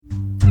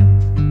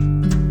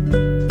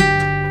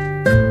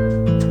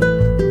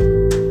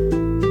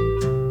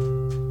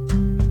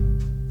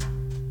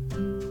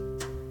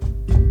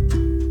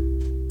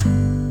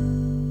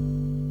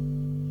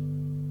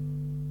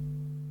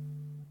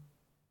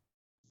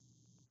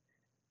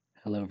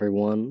Hello,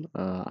 everyone.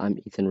 I'm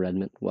Ethan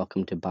Redmond.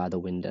 Welcome to By the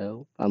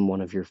Window. I'm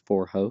one of your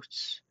four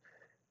hosts,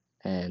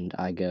 and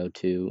I go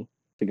to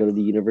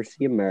the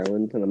University of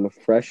Maryland, and I'm a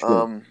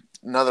freshman.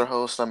 Another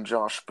host, I'm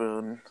Josh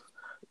Boone.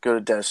 Go to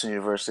Denison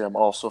University. I'm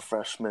also a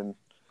freshman.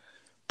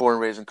 Born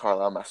and raised in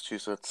Carlisle,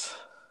 Massachusetts.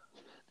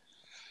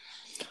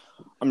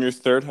 I'm your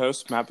third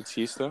host, Matt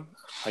Batista.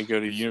 I go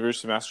to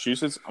University of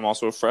Massachusetts. I'm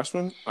also a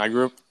freshman. I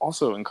grew up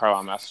also in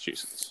Carlisle,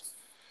 Massachusetts.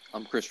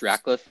 I'm Chris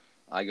Ratcliffe.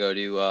 I go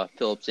to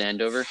Phillips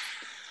Andover.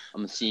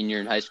 I'm a senior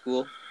in high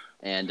school,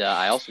 and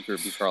I also grew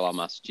up in Carlisle,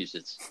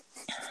 Massachusetts.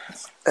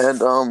 And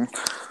A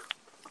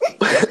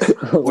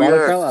lot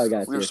of Carlisle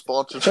guys we're here.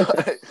 sponsored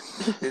by.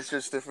 It's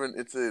just different.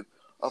 It's a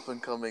up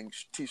and coming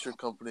t-shirt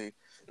company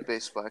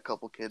based by a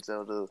couple kids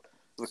out of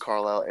the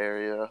Carlisle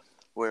area,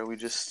 where we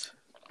just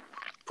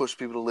push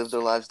people to live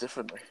their lives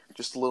differently,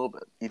 just a little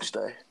bit each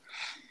day.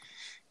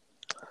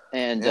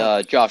 And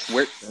Yeah. Josh,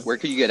 where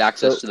could you get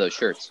access to those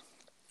shirts?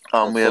 We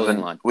have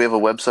clothing line. we have a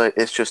website.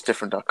 It's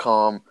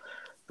justdifferent.com.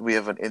 We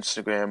have an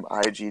Instagram,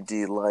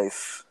 IGD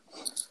Life.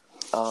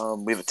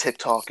 We have a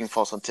TikTok. You can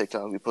follow us on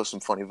TikTok. We post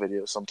some funny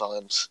videos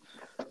sometimes.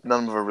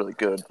 None of them are really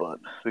good, but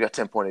we got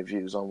 10.8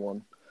 views on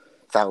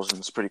 1,000.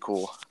 It's pretty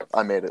cool.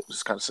 I made it. It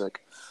was kind of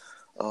sick.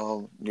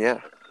 Yeah,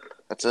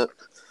 that's it.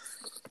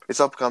 It's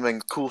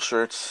upcoming. Cool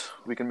shirts.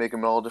 We can make them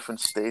in all different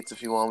states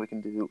if you want. We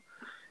can do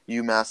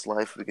UMass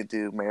Life. We can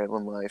do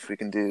Maryland Life. We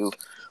can do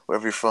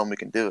wherever you're from. We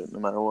can do it no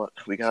matter what.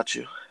 We got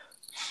you.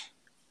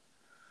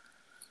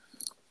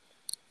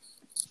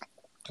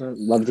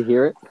 Love to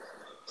hear it.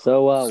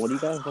 So, what do you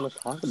guys want to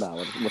talk about?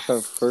 What's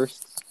our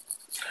first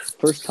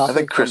topic? I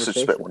think Chris should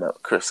conversation? spit one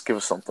out. Chris, give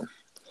us something.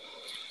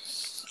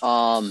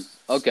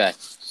 Okay.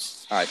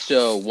 All right.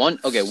 So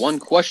one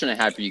question I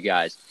had for you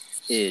guys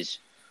is,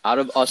 out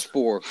of us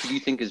four, who do you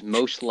think is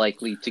most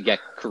likely to get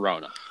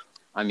corona?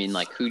 I mean,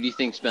 like, who do you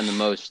think's been the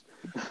most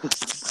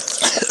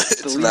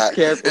It's least Matt.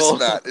 careful? It's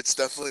Matt. It's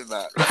definitely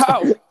Matt.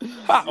 How?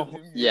 How? The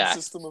immune Yeah.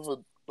 system of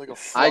a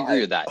fly. I agree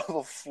with that. Of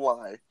a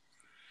fly.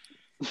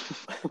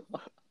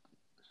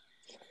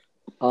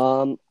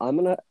 I'm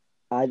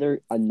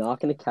not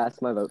gonna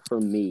cast my vote for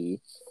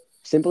me,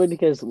 simply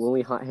because when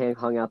we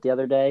hung out the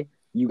other day,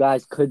 you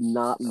guys could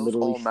not That was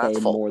literally all Matt's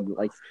stay fault. more than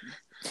like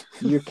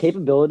your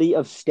capability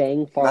of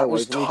staying far Matt away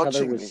was from each other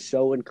touching was me.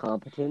 so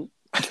incompetent.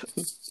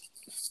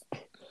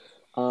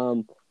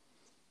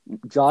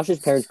 Josh's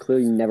parents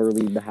clearly never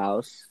leave the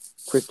house.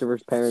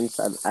 Christopher's parents,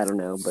 I don't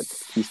know, but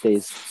he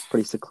stays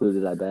pretty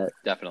secluded, I bet.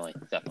 Definitely.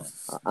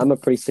 I'm a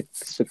pretty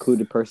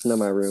secluded person in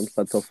my room,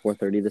 slept till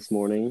 4:30 this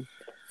morning.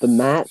 But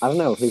Matt, I don't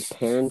know, his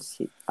parents,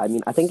 I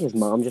think his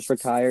mom just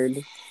retired,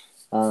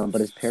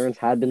 but his parents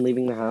had been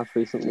leaving the house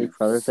recently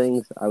for other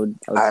things. I would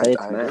say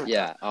it's I Matt. agree.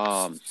 Yeah.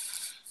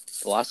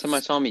 The last time I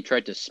saw him, he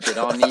tried to spit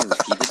on me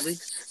repeatedly.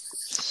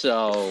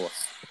 So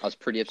I was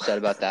pretty upset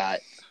about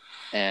that.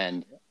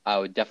 And I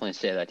would definitely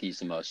say that he's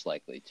the most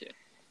likely to.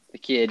 The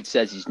kid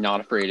says he's not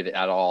afraid of it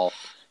at all.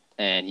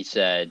 And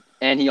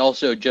he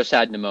also just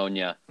had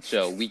pneumonia.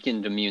 So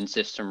weakened immune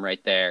system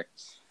right there.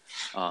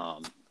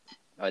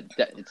 It's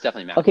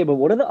definitely Matt. Okay, but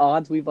what are the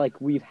odds we've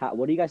had?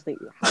 What do you guys think?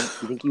 How do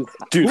you think you've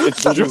had? Dude,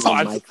 it's This is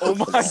Josh. Mike, Oh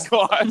first my of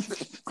all. god.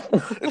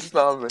 It's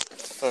not me.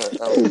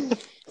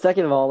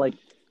 All right.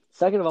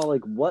 Second of all,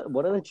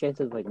 what are the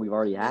chances we've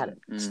already had it?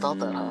 It's not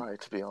that high,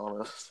 to be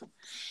honest.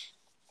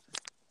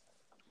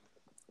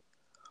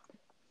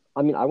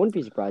 I mean, I wouldn't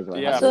be surprised if I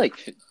Yeah. I'd had say it.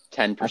 like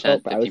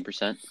 10%, I was-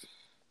 15%.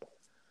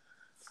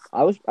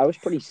 I was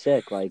pretty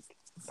sick,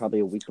 probably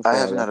a week before. I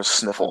haven't left. had a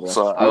sniffle, left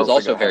so school. I was don't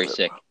also think I have very it.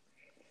 sick.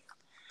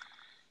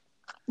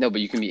 No,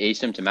 but you can be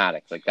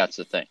asymptomatic. Like, that's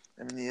the thing.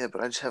 I mean, yeah,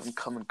 but I just haven't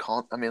come in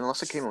contact. I mean,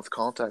 unless I came in with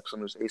contacts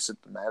and was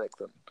asymptomatic,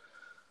 then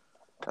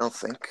I don't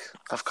think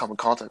I've come in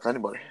contact with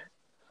anybody.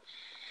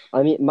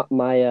 I mean,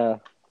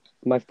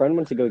 my friend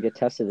went to go get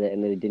tested it,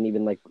 and they didn't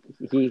even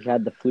he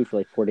had the flu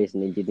for 4 days,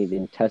 and they didn't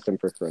even test him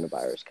for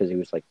coronavirus because he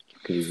was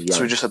young.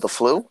 So we just had the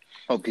flu?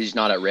 Oh, because he's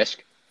not at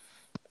risk?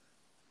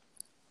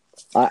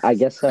 I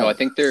guess so. No, I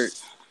think they're...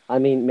 I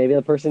mean, maybe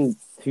the person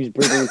who's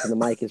breathing into the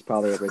mic is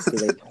probably at risk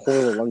because they have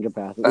horrible lung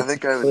capacity. I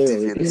think I have a Clearly.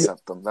 deviated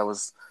septum. That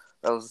was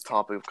the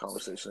topic of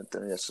conversation at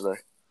dinner yesterday.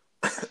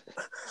 Pretty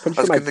I was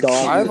sure my getting dog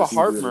I have a has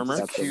heart deviated murmur.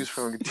 septum. accused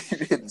from a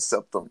deviated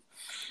septum.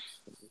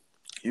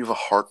 You have a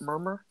heart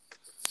murmur?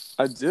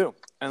 I do.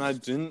 And I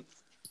didn't.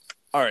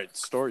 All right,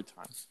 story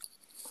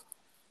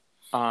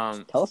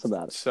time. Tell us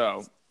about it.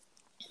 So,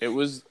 it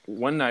was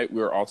one night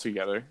we were all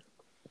together,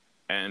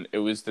 and it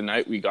was the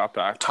night we got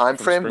back. Time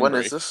from frame? spring When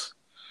break. is this?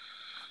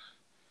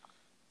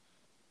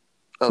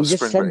 Oh, You just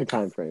spring said break. the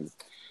time frame.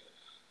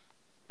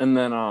 And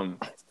then,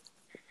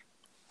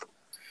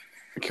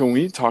 can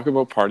we talk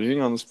about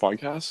partying on this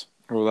podcast,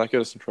 or will that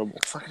get us in trouble? I'm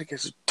not gonna get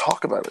to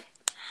talk about it.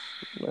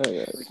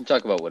 Okay. We can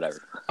talk about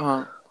whatever.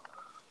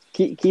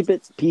 Keep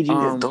it PG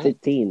don't-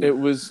 15. It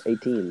was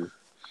 18.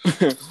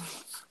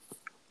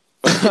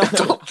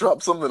 Don't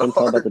drop something Don't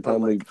talk hard. about the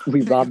time we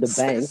you robbed can the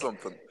say bank.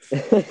 something.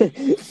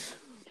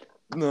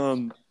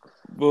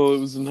 well, it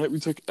was the night we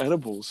took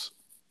edibles.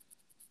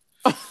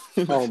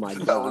 Oh my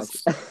That gosh.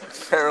 was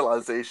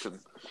paralyzation.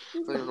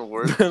 Is that even a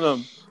word?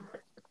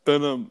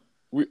 then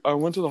I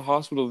went to the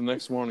hospital the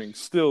next morning,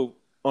 still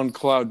on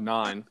cloud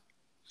 9.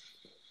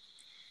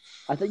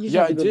 I thought you just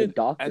Yeah, had to I go to the did.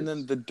 doctor. And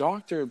then the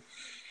doctor,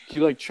 he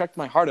like checked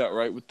my heart out,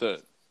 right, with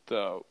the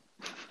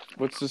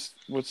what's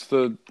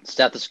the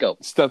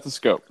Stethoscope.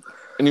 stethoscope,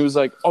 and he was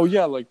like, "Oh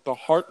yeah, like the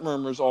heart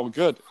murmur's all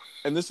good."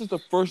 And this is the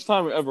first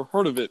time I ever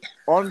heard of it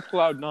on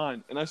cloud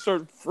 9, and I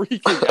started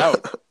freaking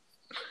out.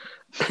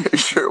 You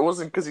sure it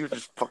wasn't because you were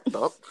just fucked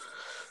up?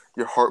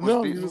 Your heart was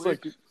No, beating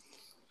weak?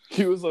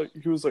 he was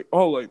like,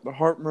 "Oh, like the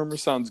heart murmur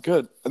sounds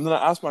good." And then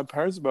I asked my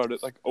parents about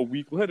it like a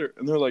week later,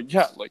 and they're like,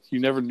 "Yeah, like you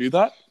never knew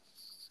that?"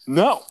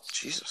 No,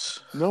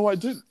 Jesus. no, I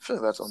didn't. I feel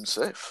like that's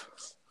unsafe.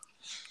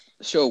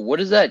 So what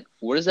does that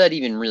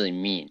even really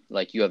mean?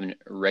 Like you have an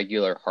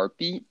irregular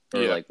heartbeat,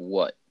 or Yeah. like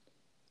what?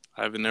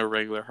 I have an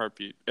irregular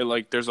heartbeat. It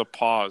like there's a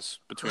pause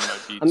between my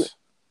beats. I'm-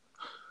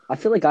 I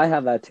feel like I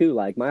have that too.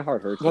 Like my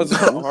heart hurts. That's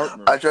sometimes. not heart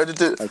murmur. I tried to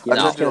do Like, I tried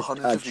to it's do just,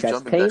 150 chest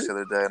jumping pain? jacks the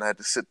other day, and I had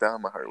to sit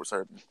down. My heart was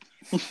hurting.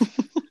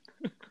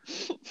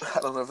 I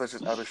don't know if that's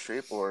just out of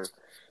shape or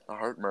a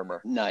heart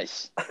murmur.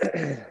 Nice.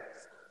 It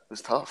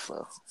was tough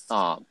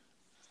though.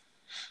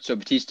 So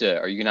Batista,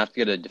 are you gonna have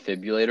to get a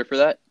defibrillator for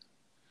that?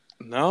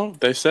 No,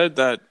 they said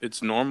that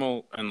it's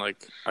normal and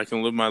like I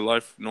can live my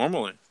life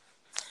normally.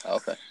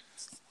 Okay.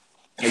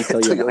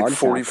 Until you have you're a like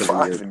heart attack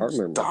 45 and your heart and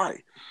you murmur.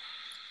 die.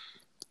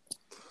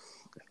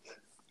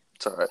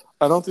 It's alright.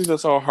 I don't think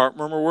that's how a heart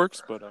murmur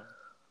works, but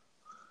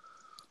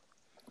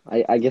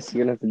I guess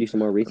you're gonna have to do some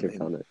more research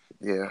on it.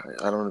 Yeah,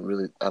 I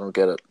don't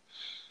get it.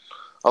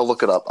 I'll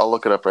look it up. I'll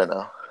look it up right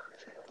now.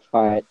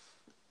 All right.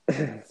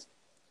 I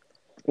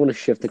want to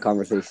shift the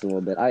conversation a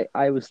little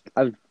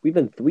bit.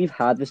 We've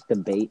had this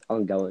debate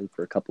ongoing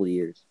for a couple of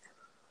years.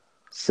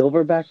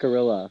 Silverback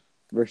gorilla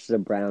versus a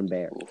brown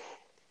bear.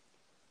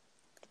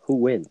 Who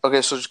wins?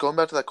 Okay, so just going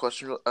back to that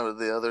question,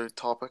 the other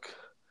topic,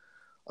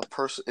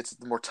 it's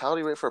the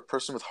mortality rate for a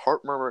person with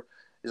heart murmur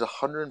is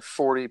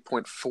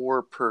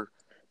 140.4 per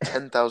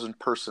 10,000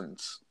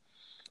 persons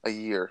a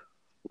year,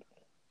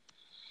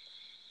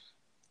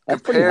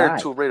 That's pretty compared high.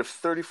 to a rate of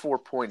It's like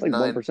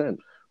 34.9 1%.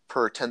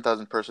 per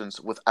 10,000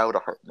 persons without a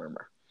heart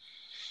murmur.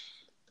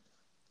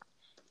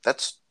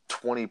 That's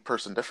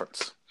 20-person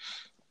difference.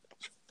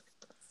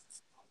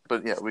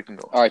 But yeah, we can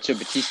go. All right. So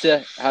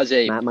Batista has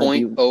a Matt might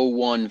be-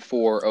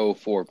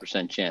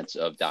 0.01404% chance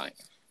of dying.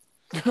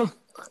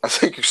 I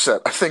think you're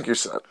set.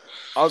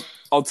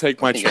 I'll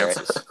take my I think you're right.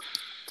 chances.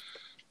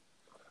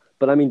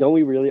 But I mean, don't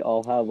we really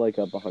all have like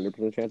a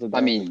 100% chance of I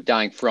dying? mean,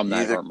 dying from You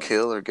that either heart murmur.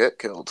 kill or get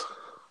killed.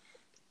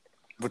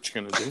 What you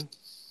gonna do?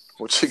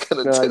 What you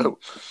gonna No, do?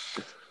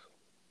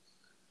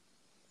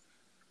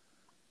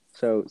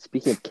 So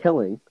speaking of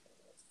killing,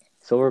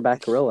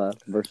 silverback gorilla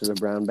versus a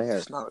brown bear.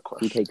 It's not a Who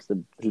question.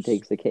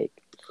 takes the cake?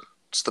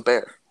 It's the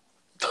bear.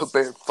 The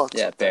bear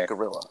fucks up bear. that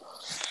gorilla.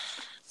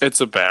 It's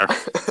a bear.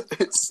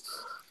 It's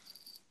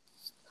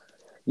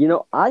You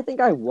know, I think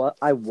I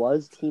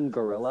was team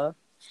gorilla,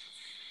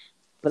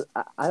 but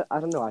I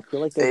don't know. I feel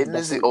like there's Aiden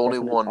is the definite only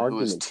one who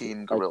is argument team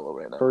like, gorilla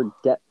right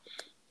now.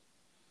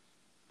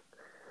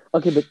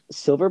 Okay, but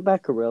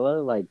silverback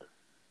gorilla, like,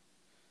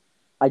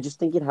 I just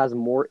think it has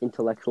more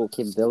intellectual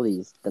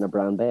capabilities than a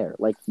brown bear.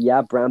 Like,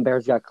 yeah, brown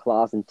bear's got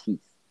claws and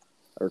teeth,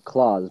 or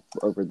claws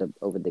over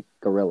the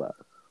gorilla,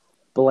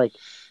 but like,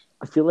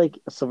 I feel like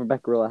a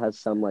silverback gorilla has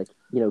some like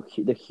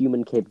the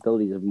human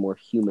capabilities of more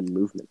human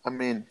movement. I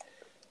mean,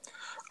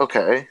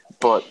 okay,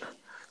 but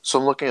so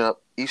I'm looking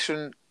up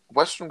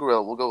Western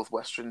gorilla. We'll go with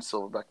Western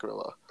silverback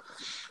gorilla.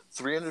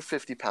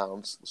 350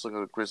 pounds. Let's look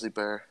at a grizzly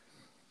bear.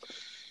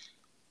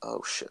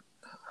 Oh shit.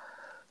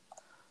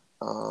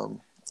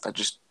 I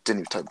just didn't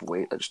even type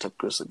weight. I just typed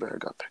grizzly bear. I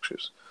got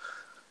pictures.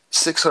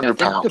 600 I think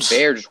pounds. the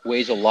bear just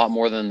weighs a lot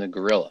more than the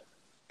gorilla.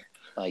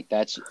 Like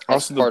that's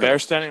Also, the part of bear it.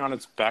 standing on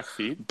its back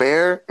feet.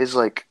 Bear is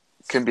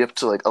can be up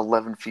to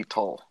 11 feet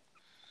tall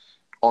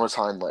on its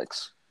hind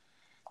legs.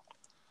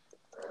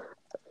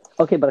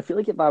 Okay, but I feel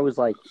like if I was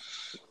like,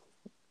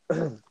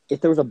 if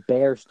there was a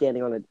bear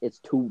standing on its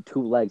two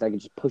legs, I could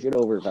just push it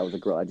over. If I was a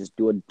gorilla, I'd just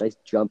do a nice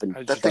jump and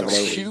I That just shove thing's it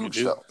don't over. think you huge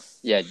do. though.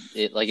 Yeah,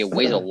 it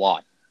weighs a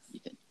lot.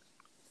 Ethan.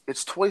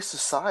 It's twice the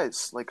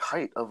size,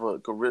 height of a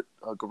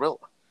gorilla.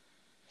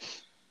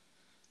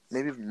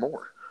 Maybe even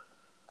more.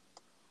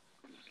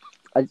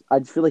 I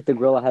just feel like the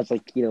gorilla has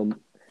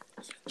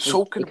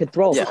So it could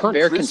throw a Yeah, punch.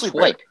 bear can grizzly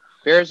swipe.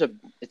 Bear's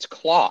it's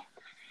claw.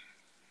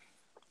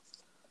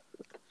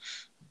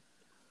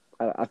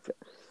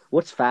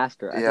 What's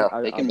faster? Yeah.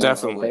 They can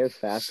Definitely. Bear's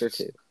faster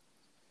too.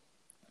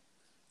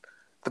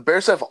 The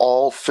bears have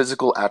all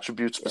physical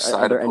attributes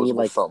beside there any,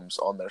 opposable thumbs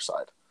on their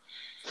side.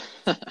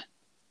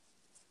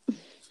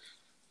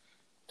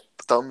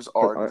 Thumbs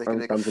are they can aren't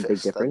make thumbs a a big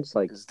fist difference?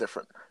 that is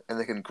different, and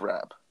they can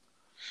grab.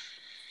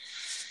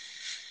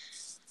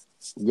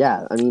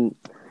 Yeah, I mean,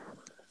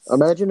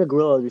 imagine a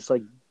gorilla just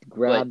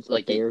grabs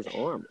like, a bear's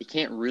arm. You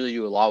can't really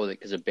do a lot with it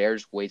because a bear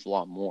just weighs a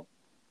lot more.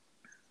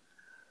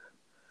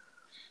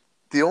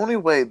 The only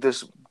way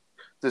this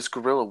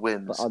gorilla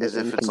wins But are they is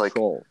if in it's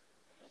control?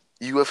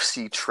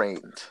 UFC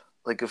trained.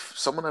 Like if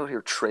someone out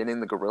here training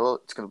the gorilla,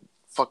 it's gonna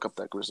fuck up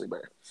that grizzly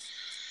bear.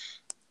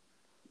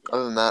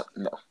 Other than that,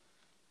 no.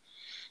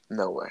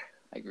 No way.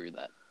 I agree with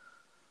that.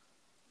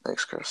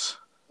 Thanks, Chris.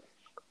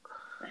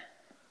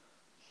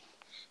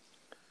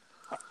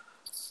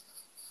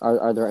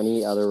 Are there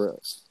any other?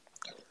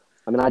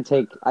 I mean,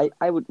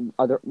 I would.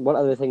 What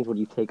other things would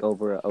you take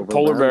over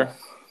Polar bear? bear.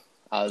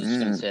 I was just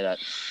gonna say that.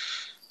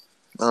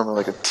 I don't know,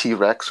 like a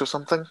T-Rex or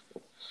something.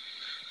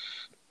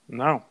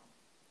 No.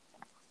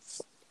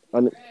 I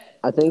mean,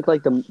 I think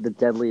like the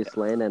deadliest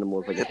land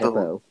animal is like a Hit the-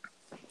 hippo.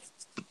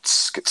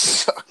 Get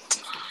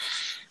sucked.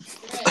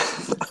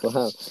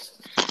 Wow.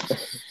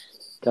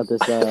 Got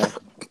this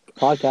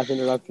podcast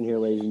interruption here,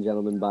 ladies and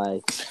gentlemen,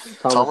 by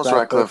Thomas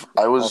Radcliffe.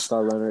 I was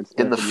all-star runner at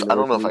in the. Stanford I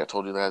don't know if I University.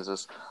 told you guys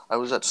this. I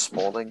was at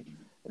Spalding,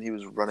 and he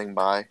was running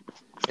by,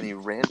 and he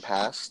ran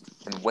past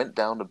and went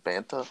down to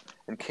Banta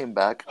and came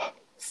back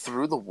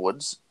through the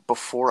woods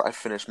before I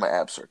finished my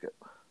ab circuit.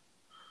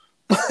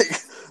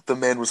 Like the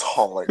man was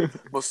hauling.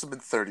 Must have been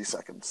 30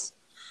 seconds.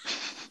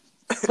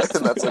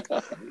 And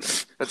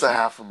that's a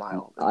half a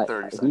mile in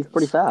 30 seconds. He's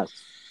pretty fast.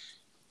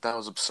 That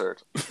was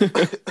absurd. I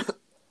It's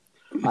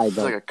like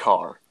don't. a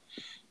car.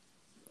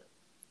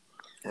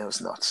 Yeah, it was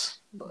nuts,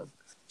 but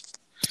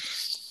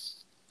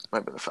might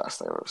have been the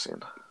fastest I've ever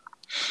seen.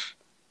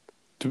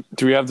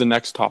 Do we have the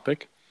next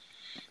topic?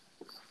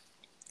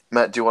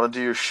 Matt, do you want to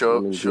do your show?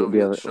 I mean, show do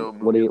you have- show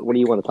what do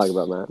you want to talk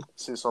about, Matt?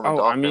 See this on the Oh,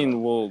 dock I or mean, no?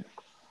 we'll.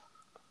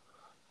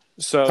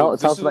 So Tell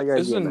this us about your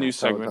is a idea, new Matt.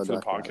 Tell segment us for the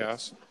about that.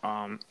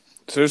 podcast.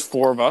 So there's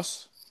 4 of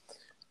us,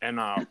 and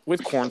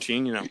with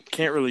quarantine,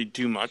 can't really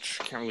do much,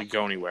 can't really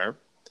go anywhere.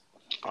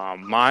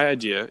 My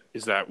idea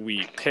is that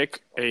we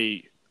pick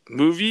a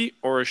movie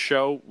or a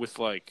show with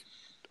like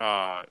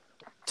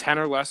 10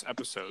 or less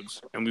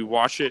episodes, and we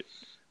watch it,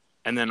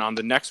 and then on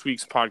the next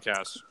week's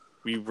podcast,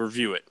 we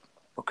review it.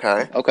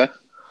 Okay. Okay.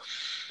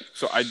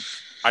 So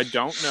I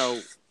don't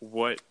know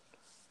what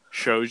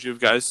shows you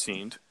guys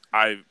seen.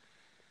 I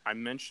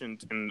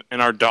mentioned in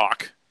our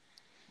doc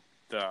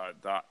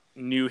the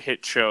new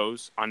hit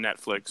shows on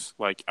Netflix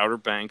like Outer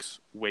Banks,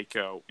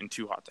 Waco, and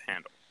Too Hot to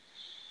Handle.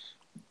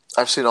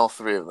 I've seen all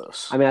 3 of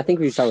those. I mean, I think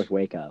we should start with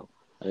Waco.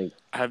 I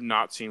have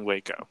not seen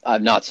Waco.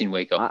 I've not seen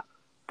Waco.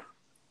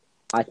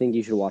 I think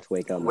you should watch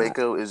Waco. Matt.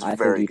 Waco is I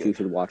very think you two good.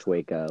 should watch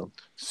Waco.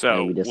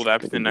 So And we will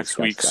that be we the can next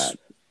discuss week's that.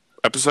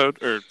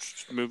 episode or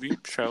movie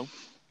show?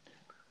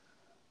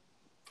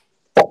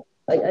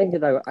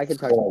 I could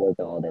talk about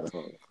Waco all day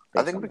long.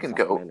 I think we can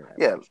go.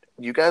 Yeah,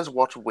 you guys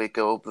watch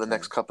Waco over the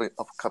next couple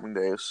upcoming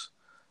days.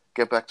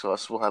 Get back to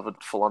us. We'll have a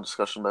full-on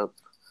discussion about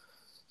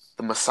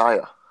the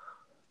Messiah,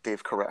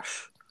 Dave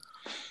Koresh.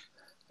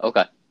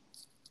 Okay.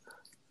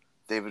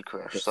 David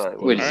Koresh. Sorry.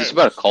 Wait, is Alright. this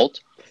about a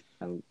cult?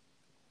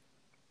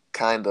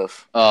 Kind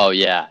of. Oh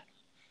yeah,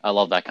 I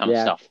love that kind of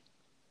Yeah. stuff.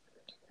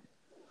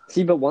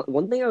 See, but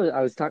one thing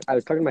I was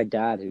talking to my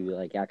dad who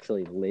like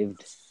actually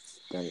lived.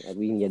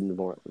 We can get into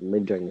more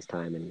lived during this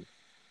time, and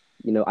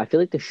I feel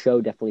like the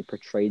show definitely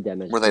portrayed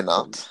them as. Were they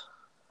victims.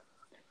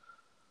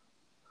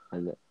 not?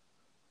 And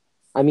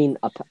I mean,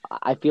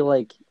 I feel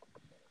like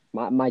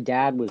my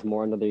dad was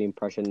more under the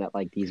impression that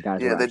like these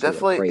guys. Yeah, were they actually,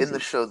 definitely crazy. in the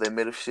show they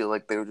made it feel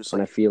like they were just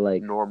And I like feel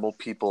like normal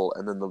people,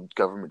 and then the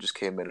government just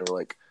came in and were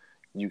like,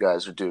 "You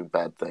guys are doing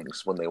bad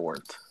things," when they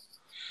weren't.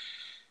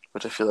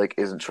 Which I feel like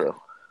isn't true.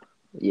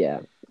 yeah,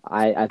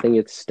 I think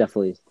it's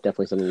definitely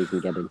something we can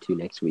get into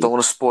next week. Don't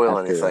want to spoil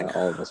after, anything.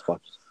 all of us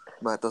watch.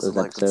 Matt doesn't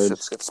those like when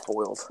episodes. shits get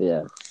spoiled.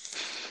 Yeah,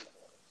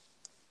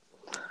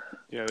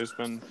 Yeah, it's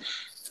been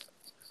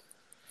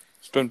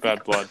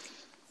bad blood.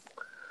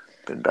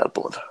 Been bad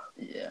blood.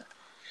 Yeah.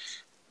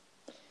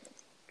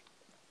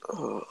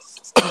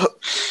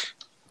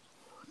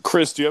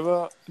 Chris, do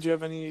you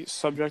have any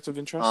subject of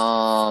interest?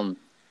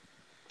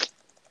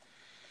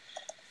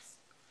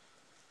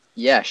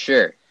 Yeah,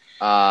 sure.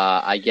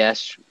 I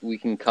guess we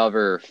can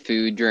cover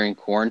food during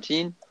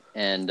quarantine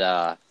and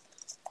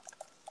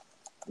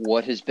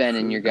what has been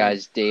in your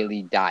guys'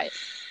 daily diet.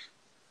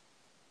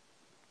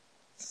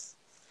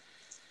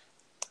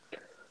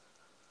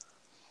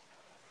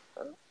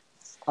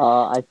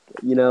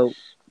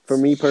 for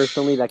me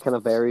personally, that kind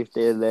of varies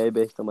day to day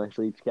based on my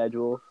sleep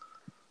schedule.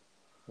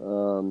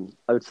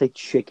 I would say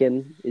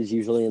chicken is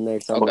usually in there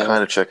What somewhere.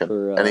 kind of chicken?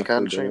 For, Any for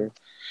kind of dinner. chicken?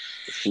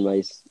 Some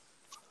nice.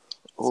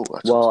 Oh,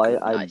 that's Well, good.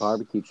 I Nice. had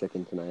barbecue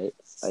chicken tonight.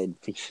 I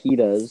had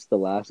fajitas the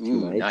last 2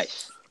 Ooh, nights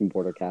nice. from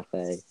Border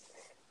Cafe,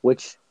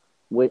 which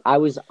I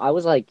was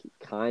like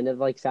kind of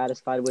like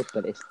satisfied with,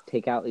 but it's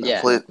takeout is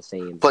Yeah. not the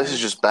same. Place is as,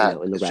 just bad.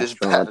 in the It's just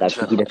restaurant, bad in that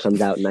general. fajita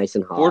comes out nice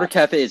and hot. Border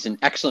Cafe is an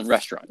excellent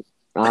restaurant.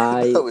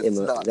 No, it's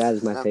not. That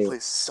is my that favorite.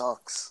 place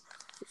sucks.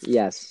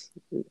 Yes.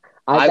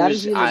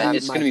 It's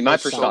It's gonna be my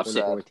first stop when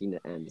too. quarantine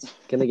ends.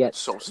 Gonna get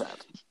So sad.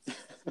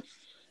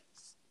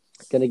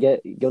 gonna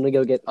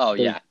go get Oh those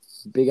yeah,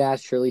 big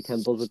ass Shirley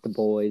Temples with the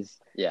boys.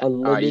 yeah. All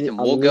right, Unlimited- Ethan,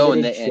 we'll go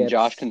and unlimited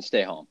Josh chips. can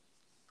stay home.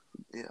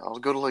 Yeah, I'll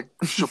go to like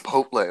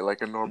Chipotle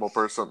like a normal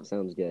person.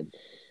 Sounds good.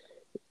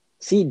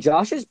 See,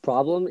 Josh's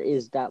problem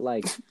is that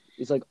like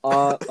He's like,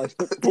 I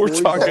spent Four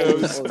 $40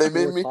 tacos. on They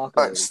four made me. tacos.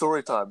 All right,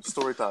 story time.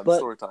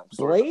 But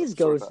Blaze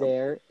goes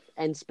there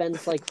and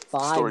spends like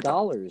Story time.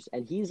 $5,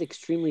 and he's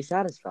extremely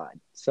satisfied.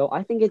 So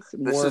I think it's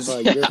more is- of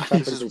a your This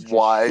preference is is just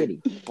why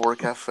shitty Border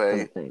kind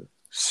Cafe of thing.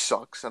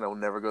 sucks, and I will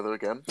never go there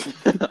again.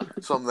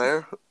 So I'm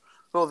there,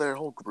 their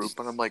whole group,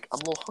 and I'm like,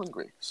 I'm a little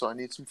hungry, so I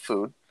need some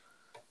food.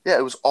 Yeah,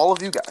 it was all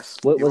of you guys.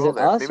 What, You was were all it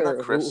there. us Maybe or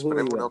not Chris, who but were you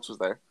everyone with? else was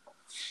there.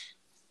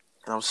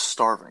 And I was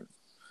starving.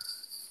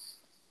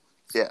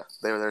 Yeah,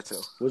 they were there too.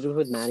 Was it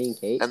with Maddie and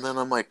Kate? And then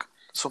I'm like,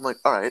 all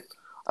right.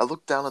 I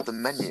look down at the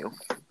menu,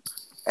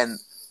 and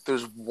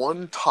there's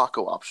one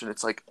taco option.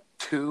 It's like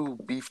 2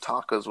 beef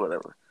tacos,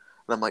 whatever.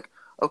 And I'm like,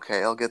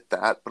 okay, I'll get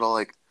that, but I'll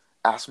like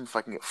ask them if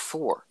I can get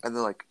 4. And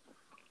they're like,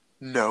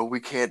 no, we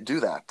can't do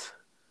that.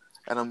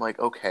 And I'm like,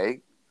 okay,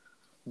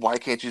 why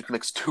can't you just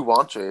mix 2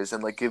 entrees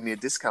and like give me a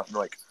discount? And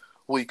they're like,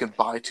 well, you can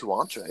buy 2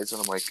 entrees.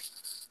 And I'm like,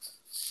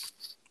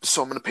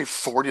 so I'm gonna pay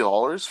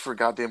 $40 for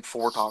goddamn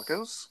 4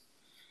 tacos?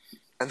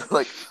 And they're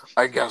like,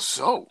 I guess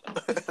so.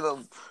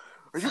 And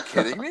are you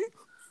kidding me?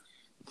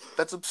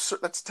 That's absurd.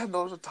 That's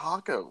 $10 a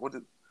taco.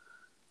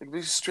 It'd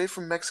be straight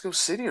from Mexico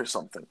City or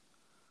something.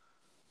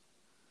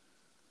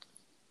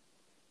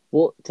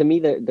 Well, to me,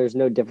 there's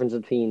no difference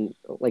between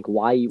like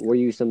why were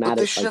you so mad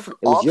they at should like have an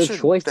it was your option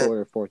choice to that-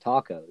 order 4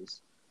 tacos,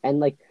 and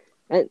like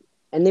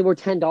and they were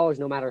 $10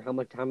 no matter how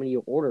many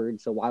you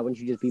ordered. So why wouldn't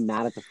you just be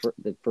mad at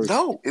the first?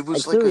 No, it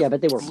was Like, clearly, like I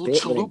bet they were little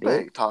bit when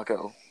they bit. chalupa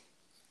taco.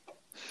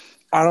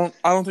 I don't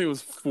think it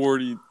was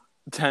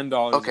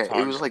 $10. Okay,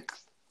 it was like,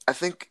 I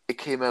think it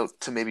came out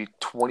to maybe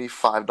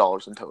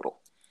 $25 in total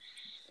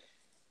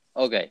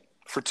Okay.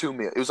 for 2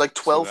 meals. It was like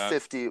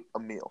 $12.50 a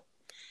meal.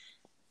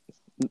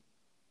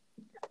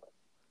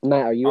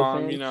 Matt, are you a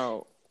fan? You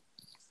know,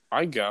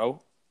 I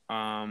go.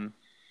 I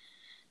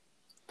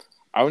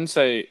wouldn't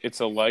say it's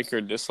a like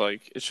or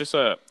dislike. It's just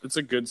it's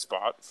a good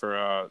spot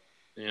for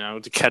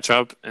to catch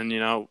up and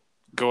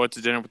go out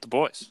to dinner with the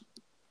boys.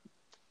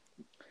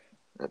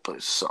 That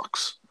place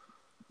sucks.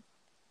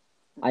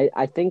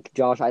 I think,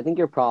 Josh, I think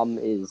your problem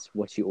is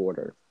what you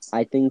order.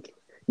 I think,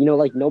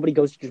 like nobody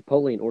goes to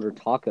Chipotle and order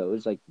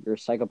tacos. Like, you're a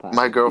psychopath.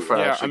 My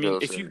girlfriend Yeah, actually I mean,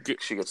 goes if you and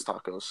she gets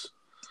tacos.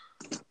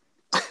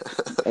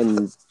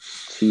 And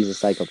she's a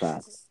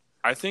psychopath.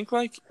 I think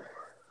like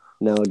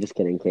No, just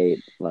kidding,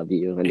 Kate. Love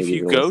you. I knew if you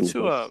you were go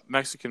listening to this. a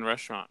Mexican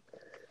restaurant,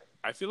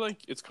 I feel like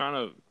it's kind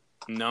of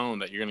known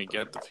that you're gonna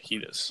get the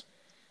fajitas.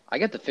 I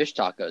get the fish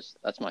tacos.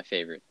 That's my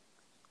favorite.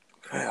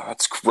 Yeah,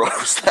 that's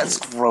gross. That's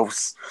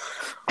gross.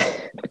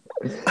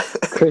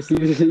 Chris, you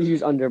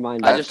just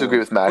undermined. I that have to point. agree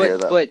with Matt here,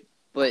 though.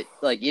 But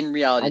like in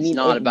reality, I mean, it's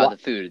not like, about what-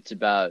 the food. It's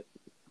about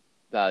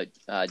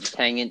just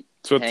hanging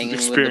So it's with the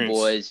experience.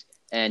 boys,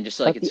 and just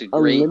like But it's the a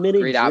great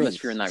unlimited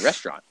atmosphere drinks. in that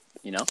restaurant.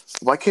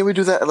 Why can't we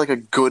do that at like a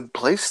good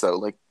place though?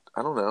 Like,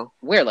 I don't know.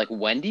 Where, like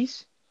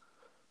Wendy's?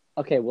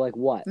 Okay, well, like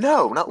what?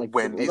 No, not Like-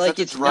 Wendy's. like That's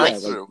it's a drive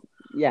nice. through.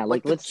 Yeah, Like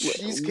like the let's.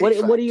 Cheesecake What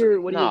are Factory.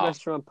 your No.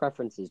 restaurant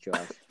preferences,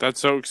 Josh?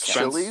 That's so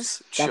expensive.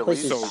 That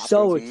place Chili's, is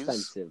so Applebee's,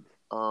 expensive.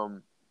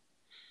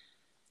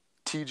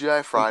 TGI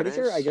I'm Fridays.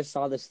 pretty sure I just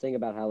saw this thing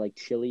about how like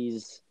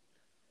Chili's.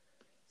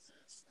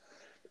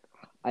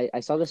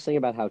 I saw this thing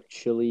about how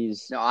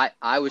Chili's No,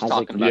 I was has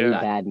like talking about really Yeah.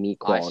 that. bad meat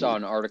I quality. saw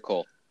an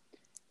article,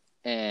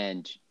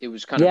 and it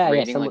was kind Yeah, of yeah,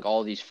 rating some- like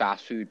all these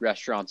fast food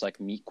restaurants like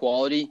meat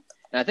quality.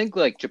 And I think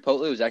like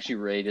Chipotle was actually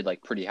rated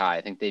like pretty high.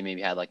 I think they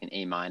maybe had like an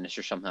A- or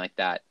something like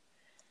that.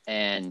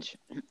 And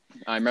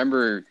I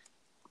remember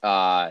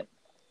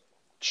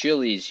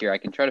Chili's here. I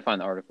can try to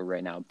find the article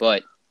right now,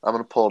 but I'm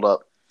gonna pull it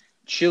up.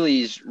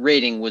 Chili's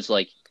rating was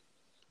like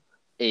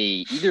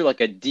either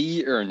like a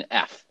D or an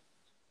F.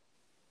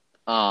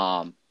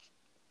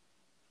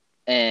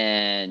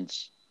 And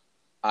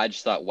I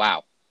just thought,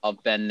 wow,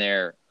 I've been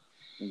there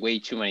way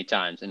too many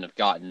times and have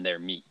gotten their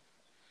meat.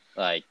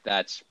 Like,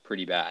 that's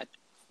pretty bad.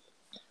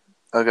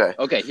 Okay.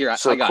 Okay, here,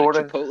 So I got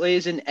according- it. Chipotle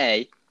is an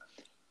A.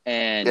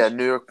 And Yeah,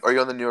 New York. Are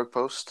you on the New York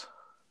Post?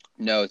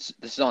 no, this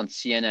is on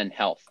CNN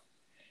Health.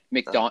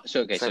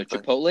 So same thing.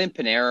 Chipotle and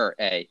Panera are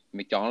A.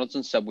 McDonald's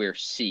and Subway are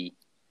C.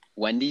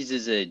 Wendy's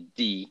is a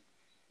D.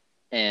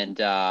 And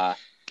Wow.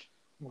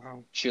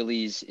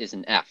 Chili's is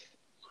an F.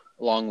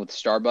 Along with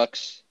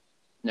Starbucks.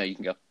 No, you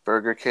can go.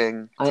 Burger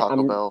King, I- Taco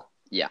I'm- Bell.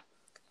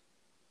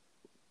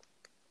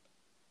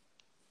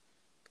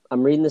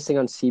 I'm reading this thing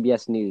on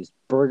CBS News.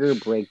 Burger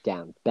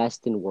breakdown,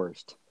 best and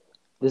worst.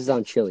 This is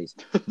on Chili's.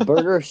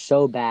 Burger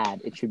so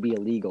bad it should be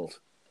illegal.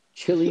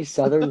 Chili's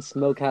Southern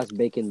Smokehouse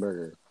Bacon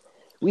Burger.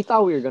 We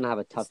thought we were gonna have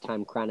a tough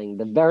time crowning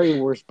the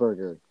very worst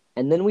burger,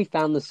 and then we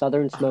found the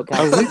Southern Smokehouse.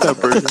 I like that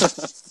burger.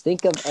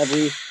 Think of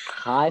every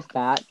high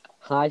fat,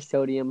 high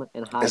sodium,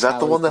 and high. Is that the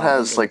calorie one that topping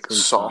has in like its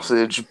inside.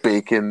 sausage,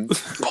 bacon,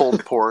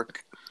 pulled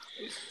pork?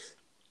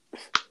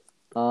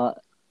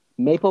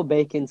 Maple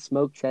bacon,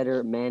 smoked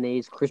cheddar,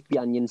 mayonnaise, crispy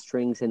onion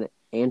strings, and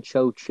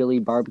ancho chili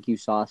barbecue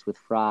sauce with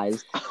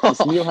fries.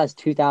 This meal has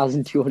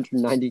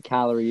 2,290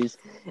 calories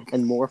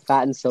and more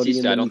fat and sodium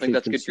Tista, I than don't you think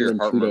can that's good for your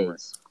consume in 2 heart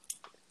days.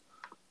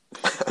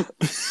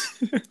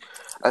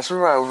 I just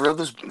remember I read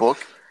this book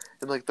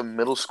in like the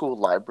middle school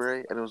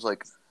library, and it was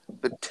like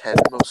the 10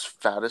 most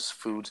fattest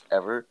foods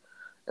ever,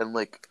 and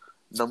like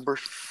number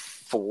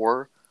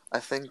 4, I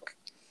think,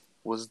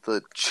 was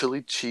the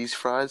chili cheese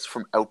fries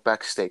from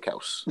Outback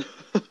Steakhouse.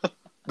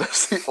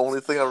 That's the only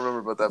thing I remember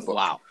about that book.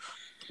 Wow.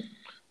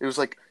 It was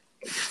like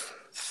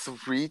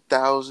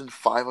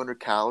 3,500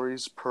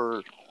 calories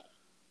per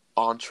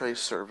entree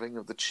serving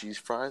of the cheese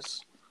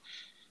fries.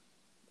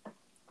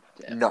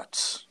 Damn.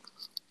 Nuts.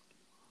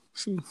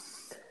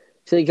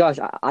 So, Josh,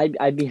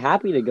 I'd be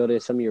happy to go to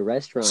some of your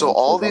restaurants. So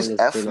all as long these as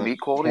F they're not meat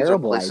qualities are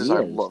terrible places I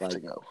ideas. love Like, to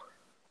go.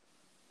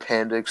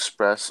 Panda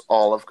Express,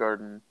 Olive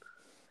Garden,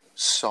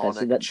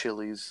 Sonic, that-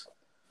 Chili's.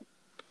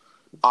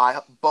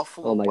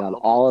 Buffalo oh my God,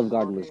 Wild Olive Wings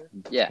Garden on was here.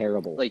 Yeah.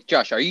 terrible. Like,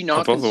 Josh, are you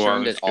not Buffalo Wild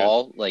concerned Wings at good.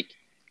 all, like,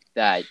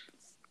 that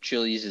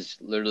Chili's is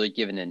literally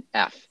given an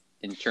F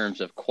in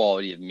terms of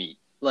quality of meat?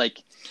 Like,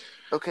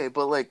 Okay,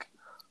 but like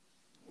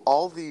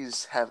all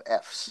these have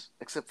F's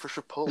except for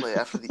Chipotle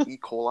after the E.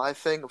 coli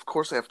thing. Of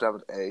course, they have to have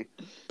an A.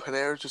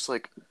 Panera's just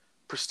like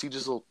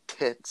prestigious little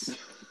tits.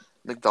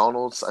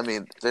 McDonald's, I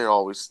mean, they're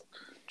always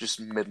just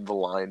mid of the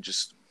line,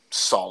 just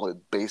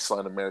solid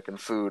baseline American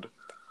food.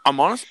 I'm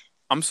honest.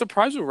 I'm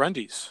surprised with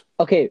Wendy's.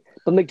 Okay,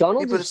 but Yeah,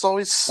 McDonald's but is it's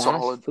always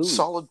fast food.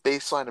 solid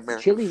baseline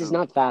American Chili's food. is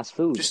not fast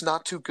food. Just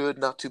not too good,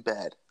 not too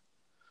bad.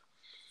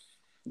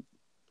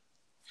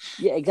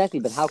 Yeah, exactly.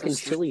 But how can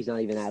Because they're Chili's not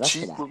even add up to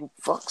cheap that? little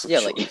fucks. yeah,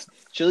 like,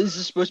 Chili's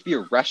is supposed to be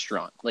a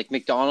restaurant. Like,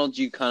 McDonald's,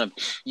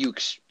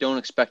 don't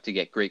expect to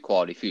get great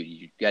quality food.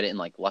 You get it in,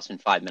 like, less than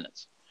 5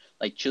 minutes.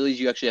 Like, Chili's,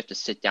 you actually have to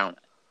sit down at.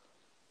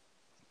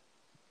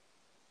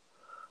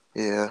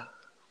 Yeah.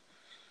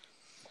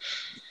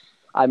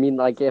 I mean,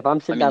 like if I'm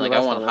sitting down like, at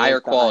a I want restaurant, higher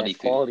want the quality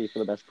highest food. quality for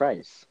the best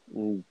price.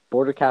 And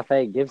Border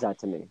Cafe gives that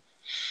to me.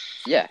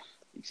 Yeah,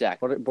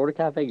 exactly. Border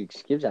Cafe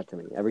gives that to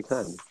me every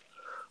time.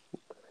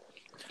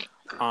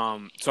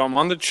 So I'm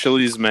on the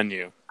Chili's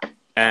menu,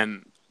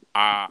 and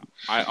I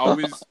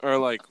always or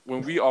like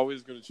when we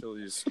always go to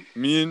Chili's,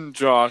 me and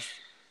Josh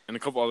and a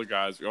couple other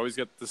guys, we always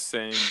get the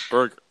same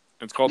burger.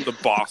 It's called the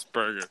Boss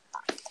Burger,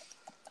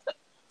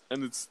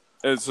 and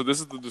so this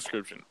is the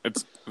description.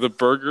 It's the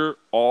burger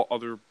all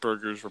other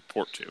burgers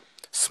report to: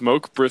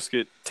 smoked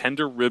brisket,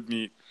 tender rib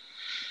meat,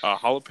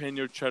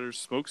 jalapeno cheddar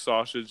smoked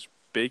sausage,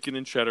 bacon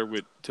and cheddar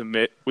with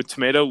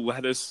tomato,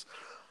 lettuce,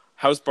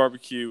 house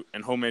barbecue,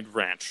 and homemade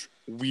ranch.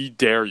 We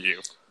dare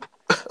you.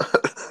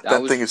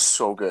 That thing is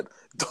so good.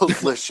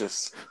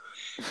 Delicious.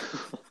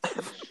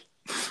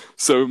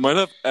 So it might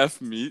have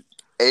F meat.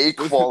 A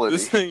quality.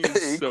 This thing is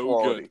A so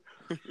quality.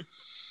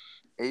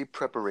 A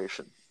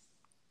preparation.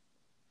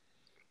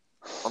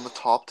 On the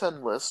top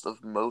 10 list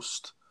of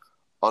most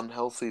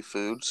unhealthy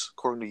foods,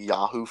 according to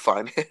Yahoo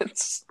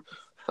Finance,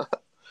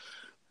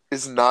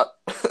 is not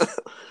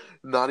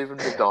even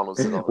McDonald's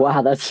at all.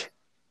 Wow, that's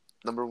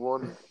Number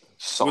 1,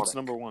 Sonic. What's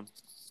number 1?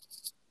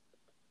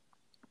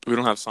 We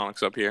don't have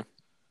Sonics up here.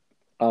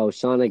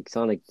 Sonic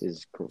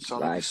is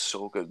Sonic is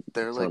so good.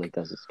 They're Sonic like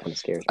does kind of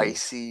scares me.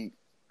 icy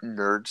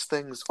nerds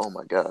things. Oh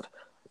my god.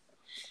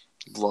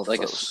 Love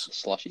Like those. a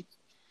slushy?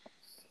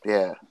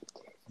 Yeah.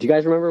 Do you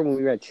guys remember when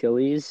we were at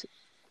Chili's?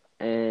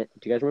 And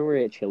do you guys remember we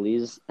were at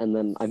Chili's and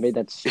then I made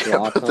that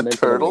straw about the comment to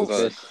turtles?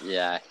 waitress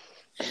Yeah.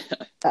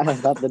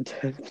 about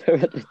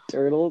the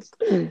turtles?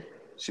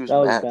 She was That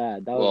was mad.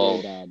 bad. That was Well,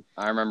 really bad.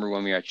 I remember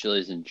when we were at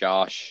Chili's and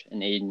Josh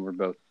and Aiden were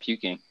both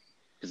puking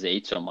because they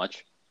ate so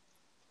much.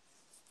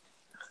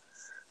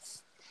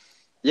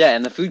 Yeah,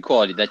 and the food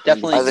quality, that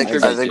definitely I think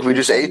contributed we to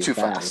it. just ate too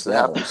Bad fast. as It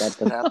well. happens.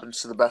 That- It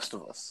happens to the best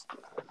of us.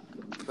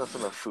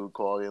 Nothing of food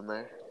quality in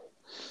there.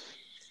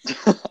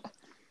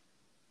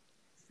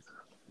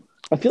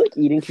 I feel like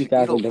eating too If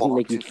fast you eat a doesn't lot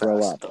make you too throw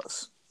fast, up. It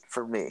does.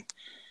 For me.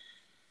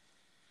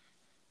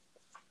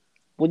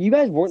 Well, you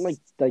guys weren't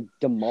like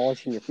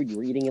demolishing your food. You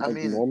were eating it I like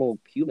mean- normal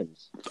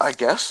humans. I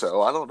guess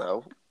so. I don't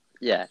know.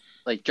 Yeah.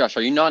 Like, Josh,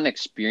 are you not an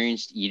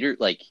experienced eater?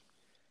 Like,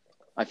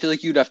 I feel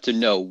like you'd have to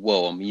know,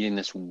 whoa, I'm eating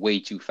this way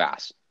too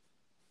fast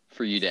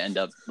for you to end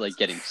up, like,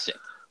 getting sick.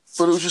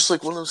 But it was just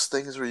like one of those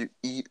things where you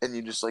eat and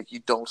you just like, you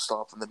don't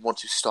stop. And then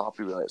once you stop,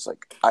 you realize,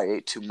 like, I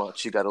ate too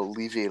much. You got to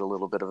alleviate a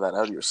little bit of that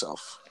out of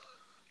yourself.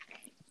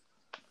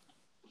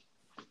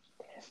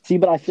 See,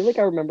 but I feel like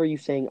I remember you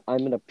saying I'm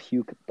gonna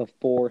puke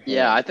beforehand.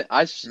 Yeah,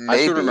 I sort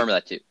Maybe. of remember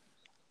that too.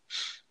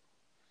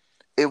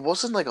 It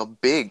wasn't like a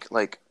big,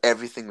 like,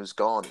 everything was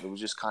gone. It was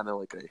just kind of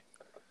like it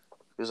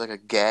was like a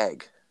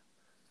gag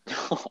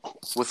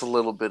with a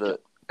little bit of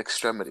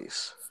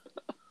extremities.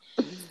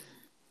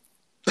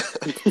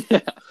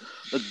 Yeah,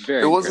 that's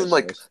very It wasn't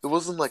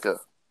gross. like a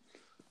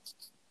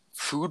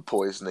food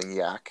poisoning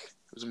yak.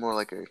 It was more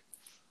like a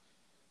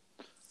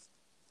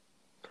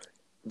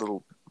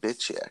little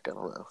bitch yak. I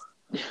don't know.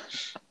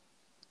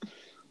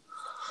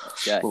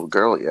 Yeah. Little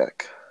girl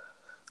yak.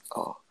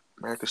 Oh,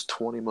 America's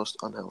 20 most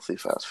unhealthy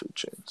fast food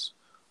chains.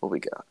 What we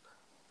got?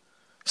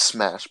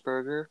 Smash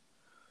Burger.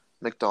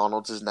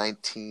 McDonald's is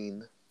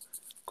 19.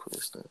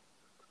 Quiz now.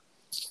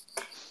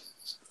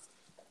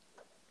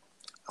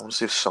 I want to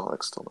see if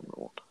Sonic's still number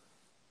 1.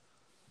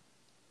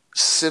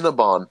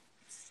 Cinnabon.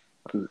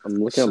 I'm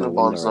looking at my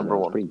Cinnabon's window right number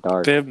now. It's one. pretty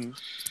dark. They have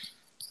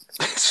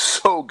It's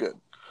so good.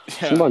 Yeah.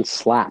 Cinnabon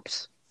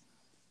slaps.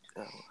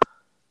 Yeah.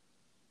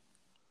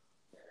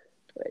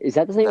 Is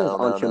that the same as No,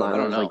 Aunt no, no, I don't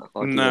Jemima's, know. like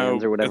Auntie No,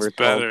 Anne's or whatever it's it's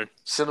called? better.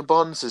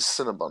 Cinnabons is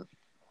Cinnabon.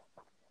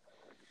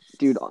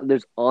 Dude,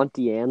 there's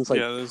Auntie Anne's like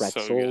Yeah, those are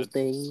so pretzel good.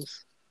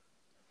 things.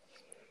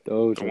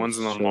 Those The are ones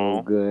in the so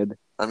mall. good.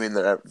 I mean,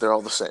 they're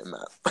all the same,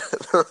 Matt.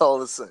 They're all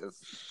the same.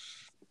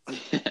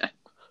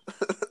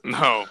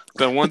 No,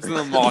 the ones in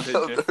the mall hit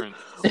No, they're different.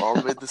 all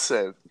made the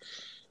same.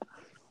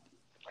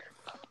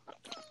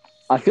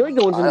 I feel like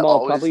the ones in the I mall are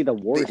always- probably the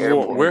worst the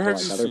airport. compared Where to have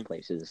like you other seen-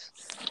 places.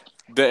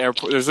 The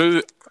airport. There's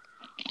a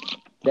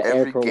The Every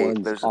airport gate,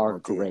 ones there's an are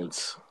Auntie great.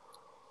 Anne's,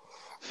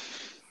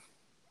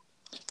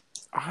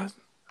 I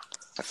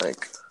I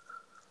think.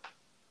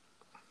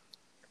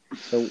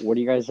 So what are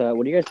you guys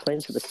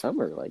planning for the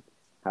summer? Like,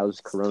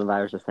 how's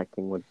coronavirus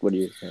affecting what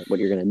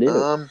you're gonna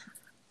do?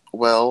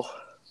 Well,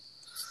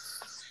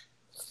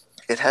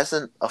 it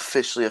hasn't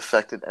officially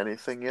affected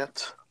anything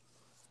yet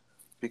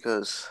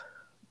because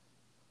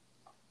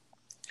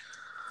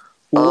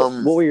what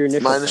were your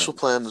initial my initial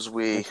plans? plan is I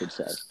we should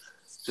say.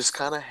 just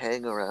kind of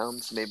hang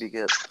around, maybe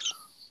get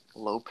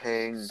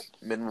low-paying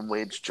minimum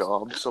wage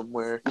job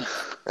somewhere,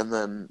 and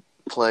then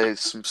play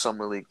some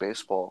summer league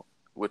baseball,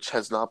 which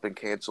has not been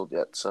canceled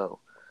yet. So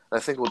I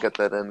think we'll get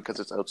that in because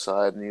it's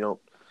outside, and no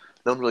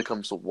one really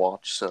comes to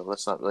watch, so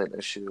that's not really an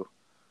issue.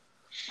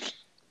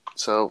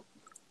 So,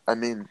 I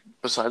mean,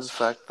 besides the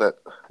fact that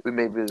we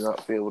may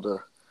not be able to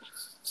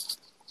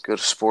go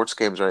to sports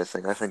games or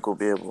anything, I think we'll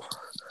be able.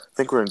 I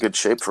think we're in good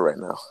shape for right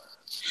now.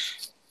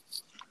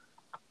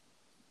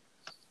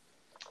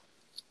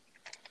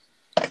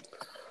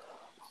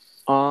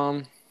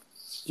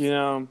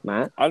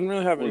 Matt? I didn't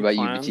really have What any about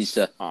you, plans.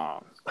 Batista?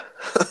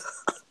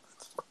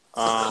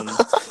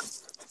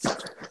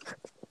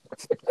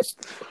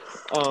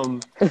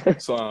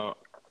 So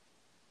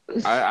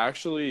I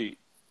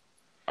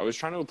was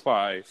trying to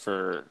apply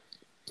for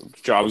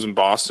jobs in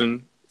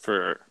Boston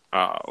for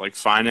like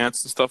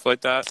finance and stuff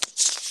like that,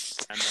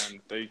 and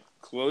then they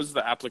closed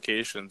the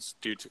applications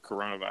due to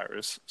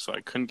coronavirus, so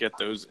I couldn't get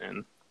those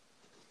in.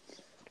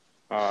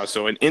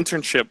 So an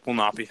internship will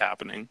not be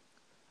happening.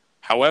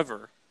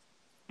 However,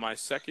 my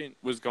second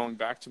was going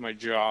back to my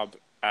job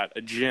at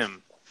a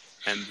gym,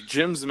 and the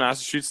gyms in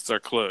Massachusetts are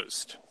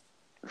closed.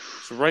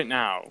 So right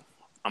now,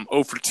 I'm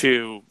 0 for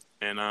 2,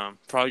 and I'm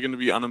probably going to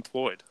be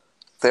unemployed.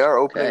 They are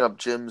opening Okay. up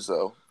gyms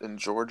though in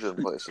Georgia and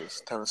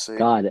places, Tennessee.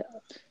 God,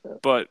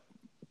 But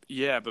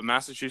but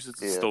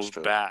Massachusetts is Yeah, still that's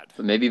true. bad.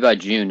 But maybe by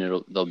June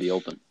they'll be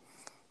open.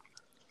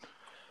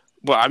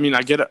 Well, I mean,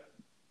 I get it.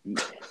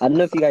 I don't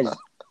know if you guys.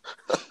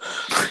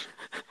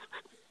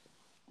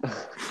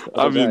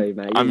 I mean, Sorry,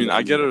 Matt,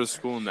 I get out of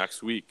school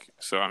next week,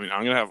 so I mean,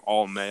 I'm gonna have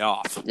all May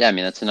off. Yeah, I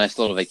mean that's a nice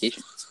little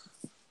vacation.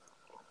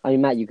 I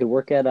mean, Matt, you could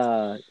work at Do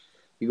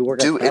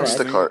FedEx.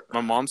 Instacart.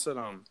 My mom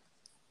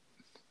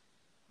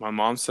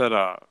said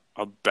a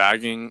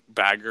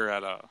bagger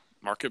at a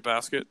Market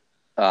Basket.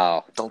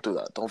 Oh, Don't do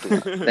that. Don't do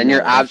that. then you're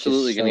No, that's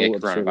absolutely just gonna so get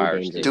absurdly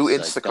coronavirus. dangerous. Do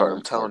dude. Instacart, don't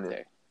I'm telling work you.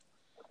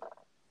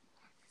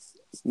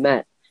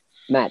 there.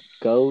 Matt,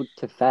 go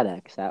to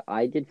FedEx.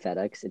 I did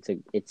FedEx.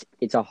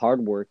 It's a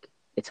hard work.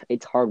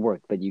 It's hard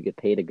work, but you get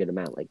paid a good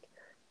amount. Like I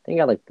think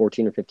I got like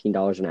 $14 or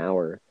 $15 an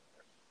hour.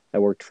 I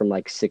worked from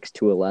like 6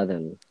 to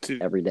 11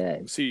 every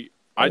day. See,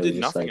 I I was did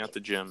just nothing like- at the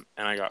gym,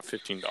 and I got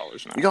 $15 an hour.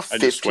 You got I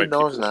just swiped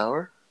 $15 an people.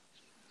 hour?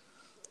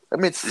 I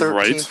made 13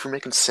 Right. for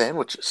making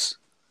sandwiches.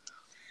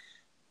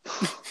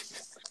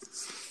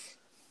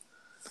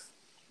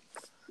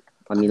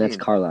 I mean, that's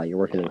Carlisle. You're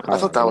working in Carlisle.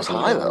 thought that You're was not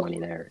gonna high, get a lot of though. money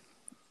there.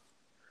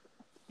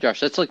 Josh,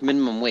 that's like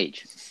minimum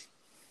wage.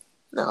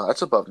 No,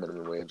 that's above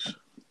minimum wage.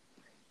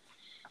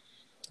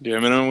 Yeah,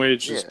 minimum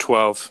wage is Yeah.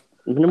 12.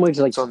 Minimum wage is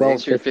like It's on the-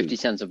 So you're 12.50. 50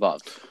 cents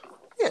above.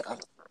 Yeah.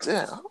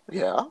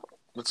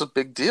 It's a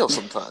big deal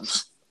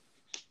sometimes.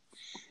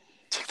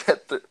 Take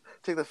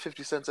that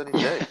 50 cents any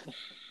day.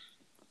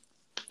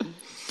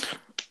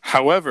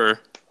 However,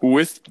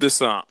 with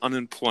this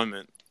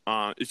unemployment,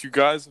 if you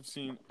guys have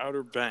seen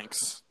Outer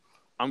Banks,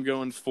 I'm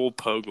going full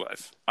Pogue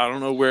life. I don't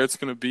know where it's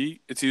going to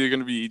be. It's either going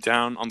to be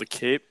down on the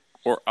Cape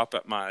or up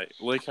at my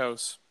lake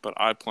house, but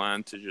I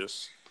plan to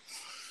just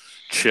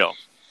chill.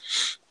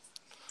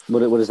 What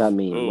does that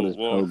mean? Oh, what is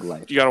well, Pogue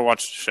life? You got to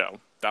watch the show.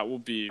 That will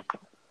be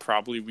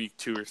probably week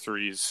 2 or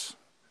 3's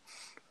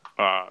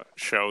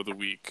show of the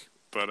week.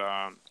 But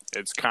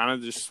it's kind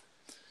of just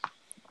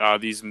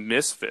these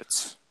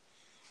misfits.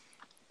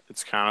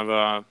 It's kind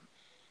of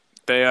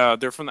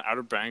they're from the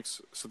Outer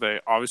Banks, so they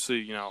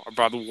obviously are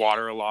by the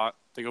water a lot.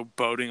 They go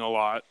boating a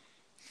lot.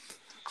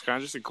 It's kind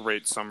of just a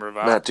great summer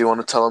vibe. Matt, do you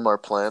want to tell him our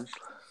plan?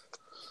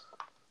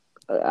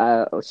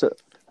 Yeah.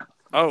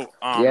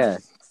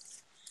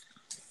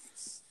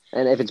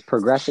 And if it's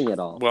progressing at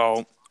all.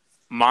 Well,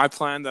 my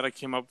plan that I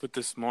came up with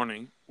this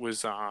morning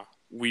was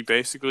we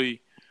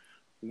basically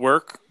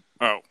work.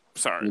 Oh,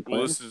 sorry. New Well,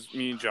 plan? this is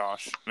me and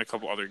Josh and a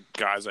couple other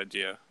guys'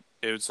 idea.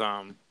 It's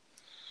So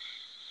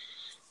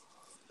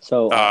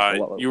you I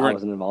were-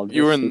 wasn't involved in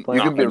you this were in- new plan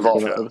you can be that came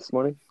involved. up with this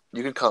morning.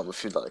 You can come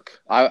if you'd like.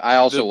 I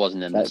also The-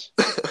 wasn't in that-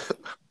 this.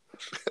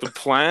 The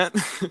plan,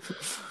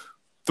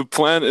 the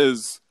plan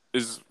is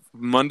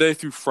Monday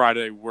through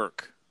Friday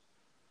work,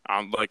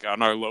 on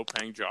our low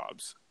paying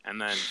jobs, and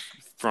then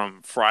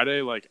from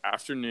Friday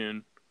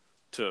afternoon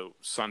to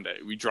Sunday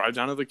we drive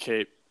down to the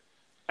Cape,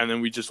 and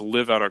then we just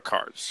live out our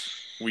cars.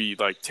 We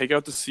take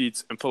out the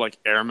seats and put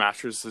air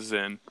mattresses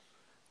in,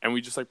 and we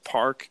just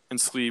park and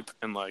sleep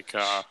in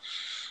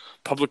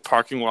public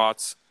parking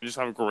lots and just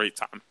have a great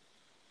time.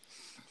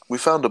 We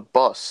found a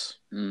bus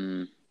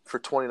Mm. for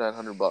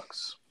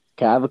 $2,900.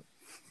 Okay, I have a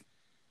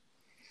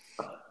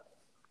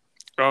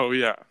Oh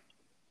yeah,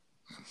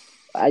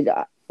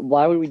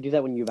 why would we do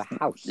that when you have a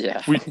house?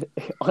 Yeah.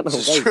 On a This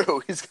is lake.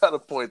 true. He's got a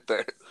point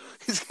there.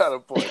 He's got a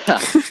point.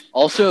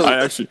 Also,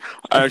 I actually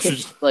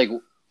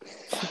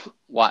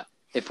what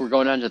if we're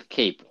going down to the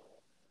Cape?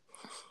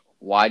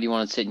 Why do you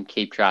want to sit in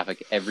Cape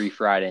traffic every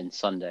Friday and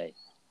Sunday,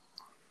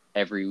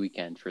 every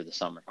weekend for the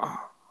summer?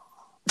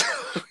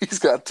 He's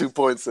got 2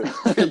 points there.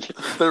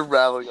 They're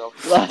rattling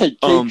off.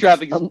 Cape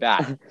traffic is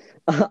bad.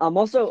 I'm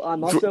also.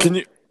 Can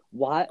you?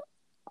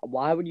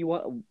 Why would you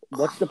want?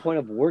 What's the point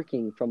of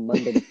working from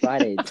Monday to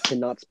Friday to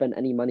not spend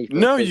any money? For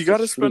No, a place you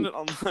gotta to spend sleep? it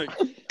on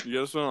you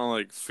gotta spend it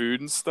on food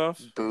and stuff.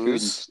 Food and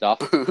Booze. stuff.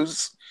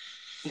 Booze.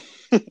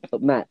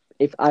 But Matt,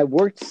 if I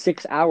worked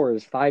 6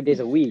 hours, 5 days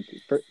a week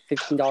for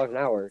 $15 an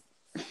hour,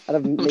 I'd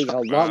have made a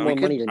lot We more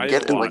could money than I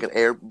Get a it,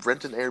 lot.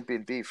 rent an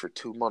Airbnb for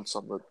 2 months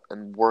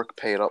and work to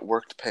pay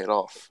it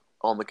off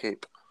on the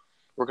Cape.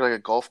 Work at a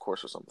golf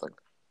course or something.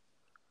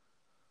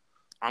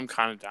 I'm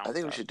kind of down. I think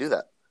we with should do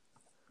that.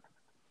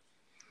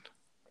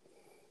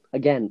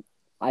 Again,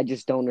 I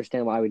just don't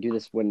understand why we do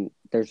this when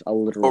there's a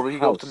literal Or we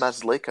could go up to house.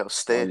 Matt's lake house,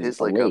 stay at on his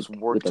a lake house, lake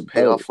work with to a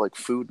pay boat. off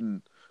food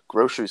and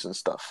groceries and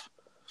stuff.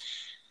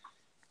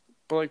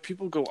 But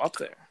people go up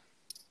there.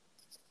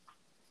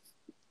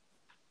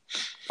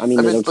 I mean,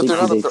 I they mean, don't but sleep, they're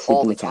not they up there sleep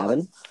all in the the time.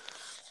 cabin.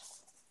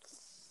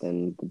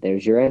 Then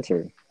there's your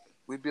answer.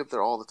 We'd be up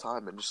there all the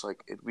time and just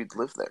we'd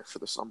live there for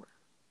the summer.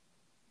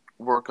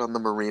 Work on the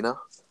marina.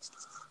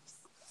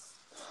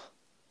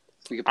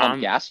 We could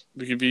pump gas.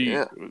 We could be.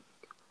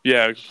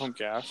 Yeah. We could pump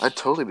gas. I'd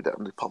totally be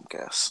down to pump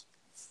gas.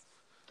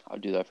 I'll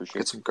do that for sure.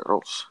 Get some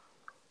girls.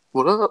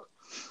 What up?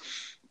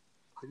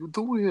 How you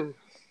doing?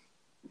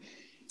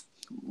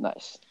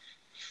 Nice.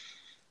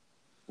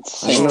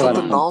 I don't know Put how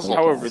the to nozzle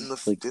However, in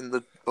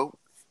the boat.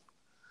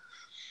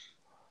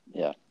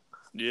 Yeah.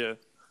 Yeah,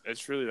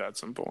 it's really that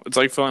simple. It's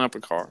like filling up a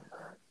car.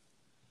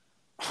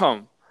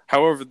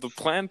 However, the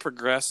plan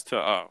progressed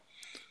to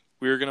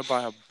we were gonna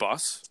buy a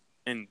bus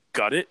and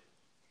gut it,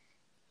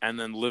 and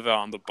then live out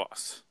on the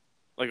bus,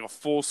 like a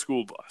full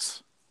school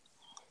bus.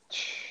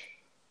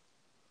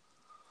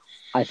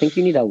 I think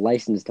you need a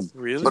license to.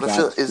 Really? But drive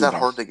a is school that bus.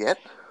 hard to get?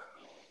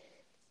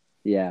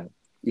 Yeah.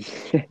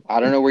 I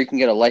don't know where you can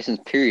get a license.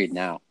 Period.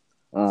 Now.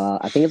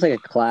 I think it's like a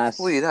class.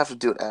 Well, you'd have to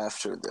do it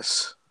after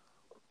this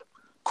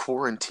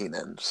quarantine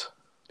ends.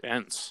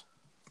 Ends.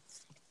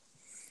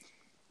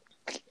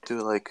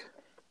 Do it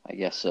I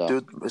guess so. do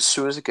it as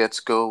soon as it gets.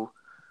 Go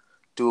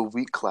do a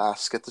week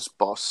class. Get this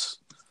bus.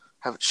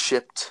 Have it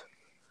shipped.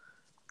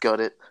 Gut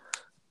it.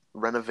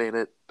 Renovate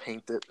it.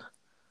 Paint it.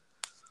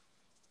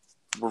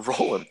 We're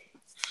rolling.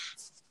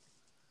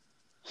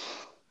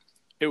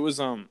 It was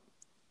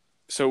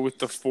so with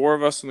the four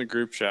of us in the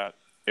group chat,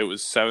 it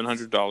was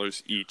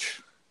 $700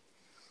 each.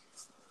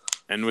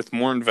 And with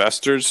more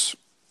investors,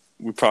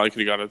 we probably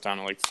could have got it down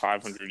to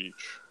 $500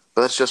 each.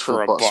 But that's just for For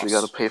the a bus. bus. We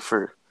got to pay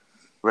for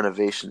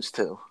renovations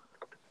too.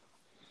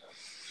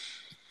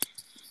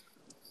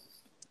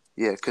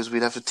 Yeah, because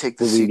we'd have to take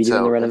the Will we be seats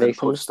doing the out and then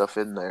put renovations? stuff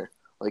in there,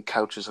 like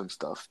couches and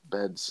stuff,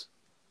 beds.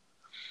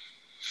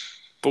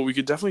 But we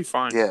could definitely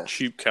find Yeah.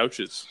 cheap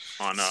couches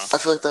on I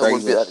feel like that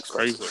wouldn't be that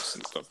expensive. Craigslist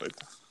and stuff like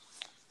that.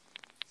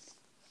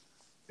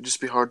 It'd just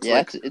be hard to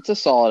Yeah, it's a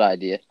solid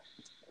idea.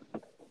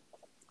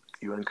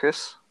 You and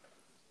Chris?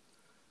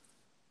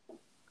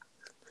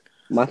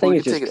 My thing we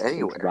is could take just it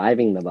anywhere.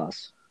 driving the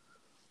bus.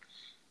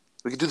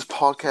 We could do this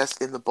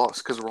podcast in the bus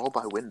because we're all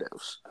by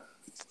windows.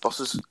 Bus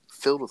is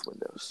filled with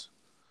windows.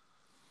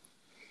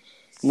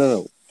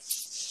 No.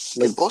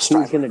 Get bus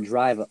Who's driver. gonna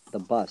drive the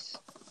bus?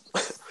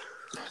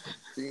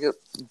 You can get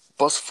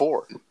bus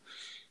 4.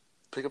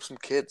 Pick up some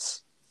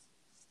kids.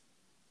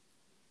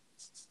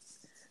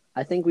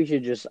 I think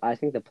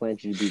the plan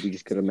should be we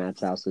just go to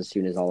Matt's house as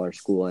soon as all our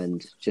school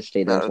ends. Just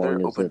stay there Are as there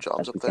long open as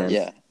jobs we up there? can.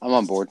 Yeah, I'm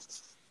on board.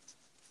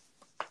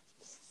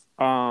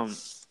 I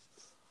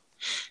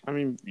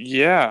mean,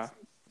 yeah,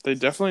 they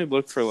definitely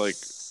look for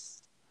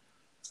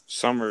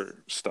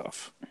summer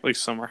stuff,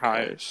 summer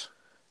hires.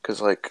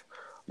 Because, I'm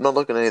not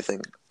looking at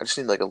anything. I just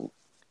need, a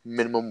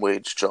minimum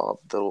wage job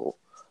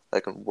I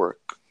can work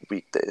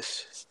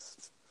weekdays.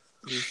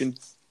 You can.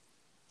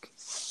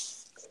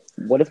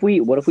 What if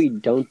we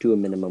don't do a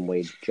minimum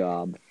wage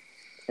job,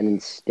 and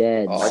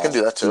instead I can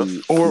do that too.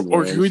 do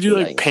Or can we do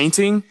landscaping?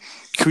 painting?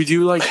 Can we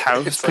do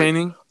house It's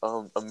painting?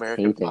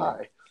 American Painting.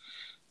 Pie.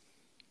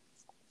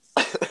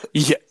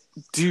 Yeah,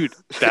 dude,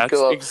 that's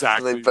Go up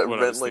exactly and they what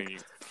I was rent,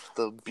 thinking.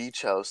 The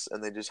beach house,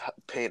 and they just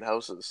paint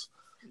houses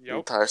the Yep,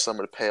 entire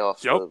summer to pay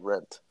off Yep. the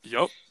rent.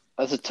 yep.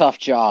 That's a tough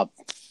job.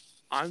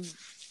 I'm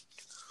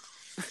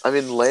I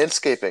mean,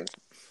 landscaping.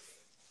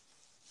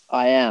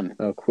 I am.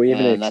 Oh, we have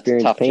an And that's a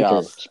experienced tough painter.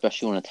 job,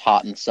 especially when it's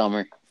hot in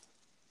summer.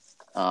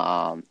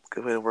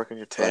 Good way to work on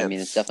your But I tan. mean,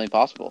 it's definitely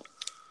possible.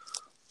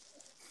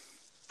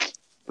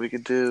 We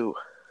could do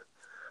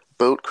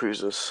boat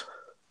cruises.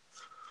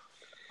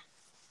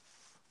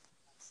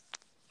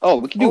 Oh,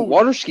 we can do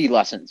water ski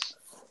lessons.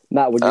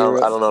 Matt, would I your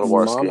don't know how to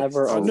water mom ski.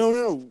 ever?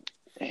 no.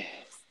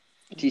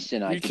 Batista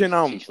and I We could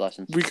can teach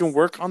lessons. we can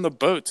work on the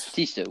boats.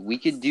 Batista, we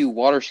could do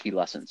water ski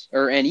lessons.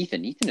 And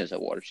Ethan. Ethan knows how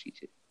to water ski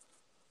too.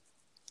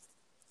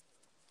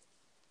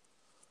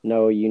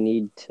 No, you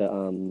need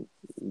to.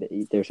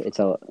 It's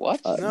a. What?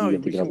 No, you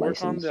have to we get a can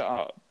work on license.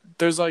 the.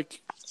 There's like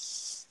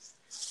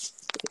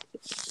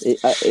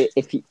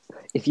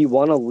If you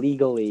want to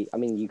legally, I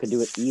mean, you could do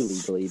it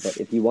illegally, but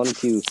if you wanted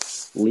to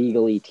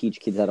legally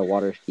teach kids how to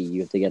water ski, you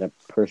have to get a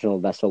personal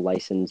vessel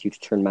license. You have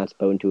to turn Matt's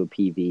boat into a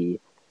PV,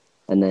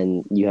 and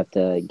then you have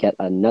to get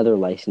another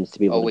license to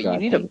be able Oh to wait, drive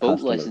you need a paying boat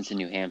customers. license in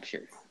New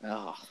Hampshire.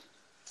 Oh,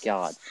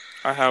 God,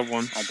 I have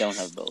one. I don't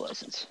have a boat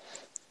license.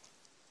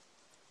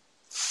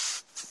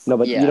 No,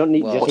 but Yeah, you don't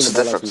need well- just need a What's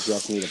boat the license. difference? You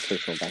also need a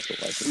personal vessel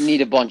You license.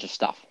 need a bunch of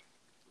stuff.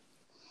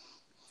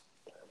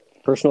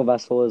 Personal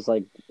vessel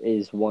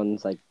is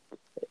one's like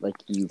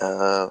you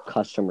Uh,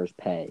 customers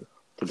pay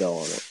to go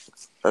on it,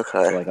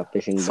 okay. so like a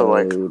fishing So,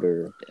 like- boat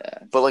or Yeah.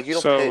 But like you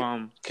don't So pay.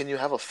 Can you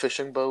have a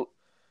fishing boat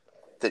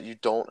that you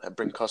don't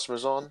bring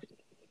customers on?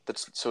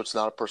 So it's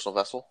not a personal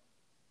vessel.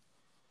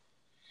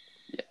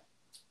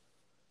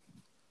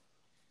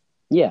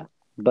 yeah.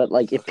 But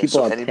like if Okay, people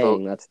so are any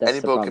paying, boat- that's any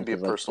the boat problem. can be a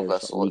 'Cause, like, personal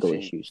there's vessel legal if you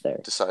issues there.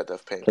 Decide to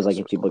have paying 'Cause, like,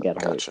 if customers people on.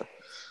 get hurt. Gotcha.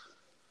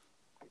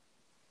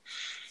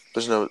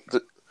 There's no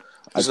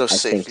I think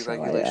safety so.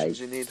 regulations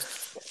you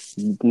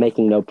need.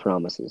 Making no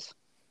promises.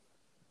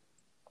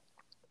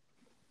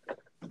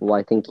 Well,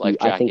 I think Life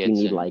I think you jackets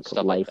need and like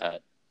stuff life. like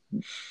that. Yeah,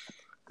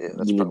 You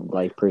that's need probably.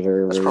 life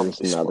preservers probably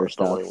and smart. other Don't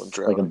stuff, want anyone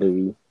like a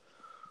drowning. buoy.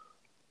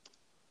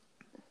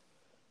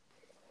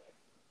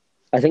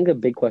 I think the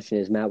big question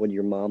is, Matt, would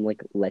your mom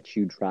like let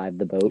you drive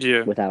the boat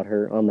Yeah. without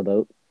her on the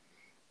boat?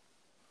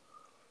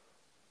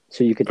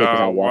 So you could take us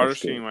out water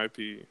skiing might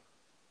be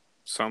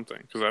something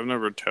because I've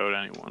never towed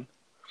anyone.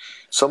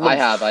 Someone, I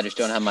have. I just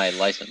don't have my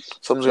license.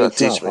 someone's gonna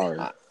It's not teach me.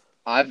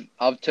 hard.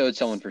 I've towed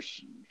someone for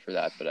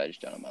that, but I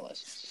just don't have my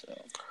license. So.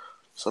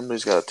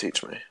 Somebody's got to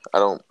teach me.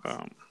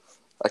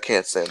 I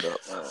can't stand up.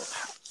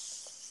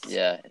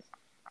 Yeah.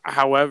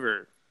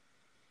 However,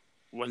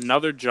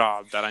 another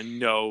job that I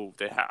know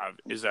they have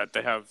is that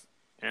they have,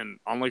 and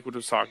on Lake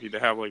Winnipesaukee, they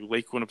have like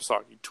Lake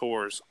Winnipesaukee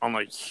tours on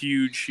like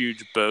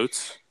huge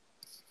boats,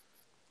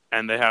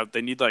 and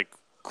they need like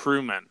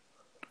crewmen.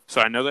 So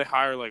I know they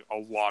hire like a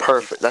lot.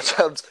 Perfect. Of That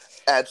sounds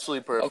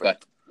absolutely perfect. Okay.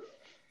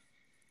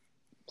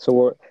 So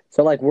we're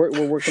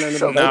working on the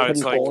boat, No, putting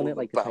it's like- coal in it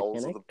like the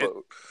bowels Titanic. of the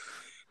boat.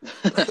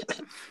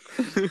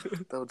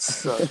 That would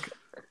suck.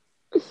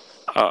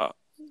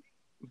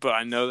 But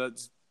I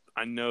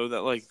know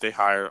that like they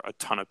hire a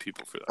ton of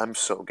people for that. I'm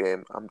so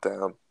game. I'm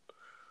down.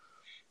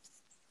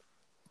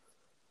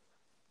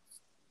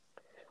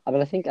 I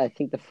mean, I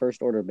think the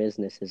first order of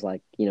business is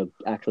like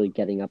actually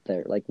getting up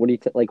there. Like, what do you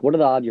what are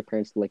the odds your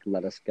parents like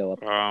let us go up?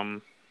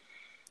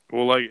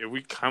 Well, like if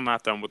we come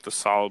at them with a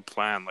solid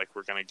plan, like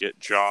we're gonna get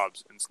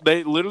jobs, and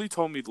they literally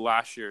told me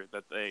last year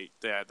that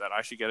that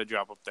I should get a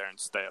job up there and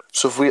stay up.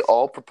 So if we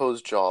all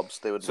propose jobs,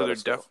 they would So let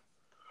they're us go.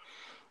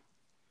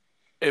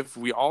 If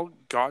we all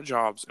got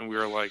jobs and we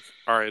were like,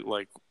 all right,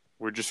 like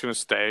we're just gonna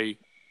stay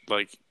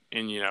like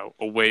in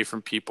away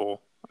from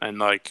people and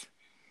like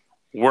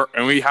work,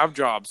 and we have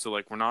jobs, so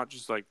like we're not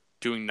just like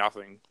doing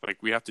nothing.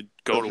 Like we have to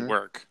go to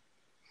work.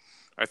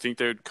 I think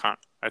they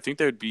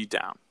would be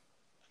down.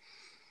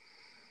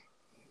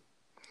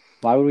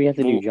 Why would we have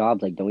to Well, do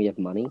jobs? Like, don't we have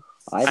money?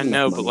 I have I enough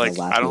know, money but to like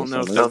last I me don't a know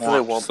if summer. Don't they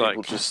want just, people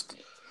like,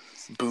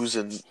 just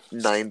boozing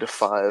 9 to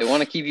 5? They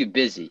want to keep you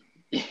busy.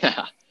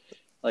 Yeah.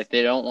 Like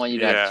they don't want you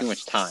to Yeah. have too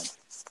much time.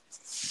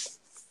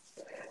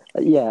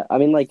 Yeah, I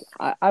mean, like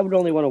I would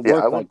only want to Yeah,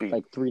 work I would be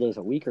like 3 days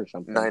a week or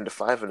something. 9 to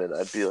 5 in it.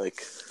 I'd be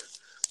like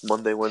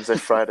Monday, Wednesday,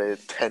 Friday,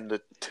 10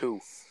 to 2.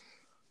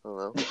 I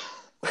don't know.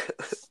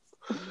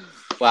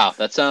 Wow,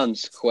 that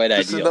sounds quite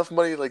Just ideal. enough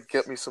money to like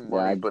get me some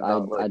money, Yeah, but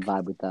not like I'd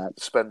vibe with that.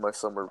 spend my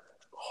summer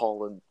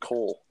hauling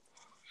coal.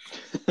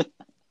 You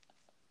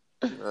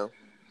know?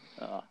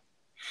 All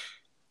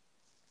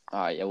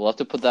right, yeah, we'll have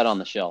to put that on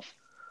the shelf.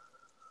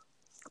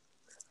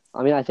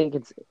 I mean, I think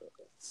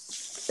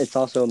it's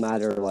also a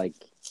matter of like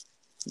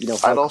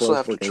how I'd also close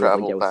have we're to gonna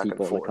travel get with back and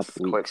people in a forth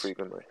couple quite weeks.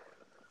 frequently,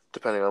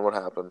 depending on what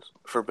happens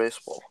for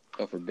baseball.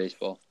 Go for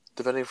baseball.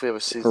 Depending if we have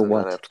a season, what?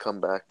 then I have to come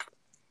back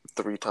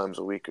 3 times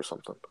a week or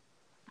something.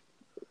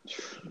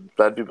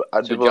 But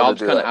I'd So be willing job's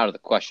to do kind of that. out of the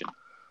question.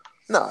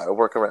 No, I'll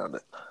work around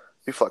it.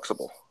 Be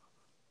flexible.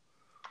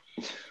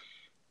 I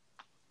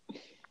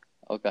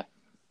Okay.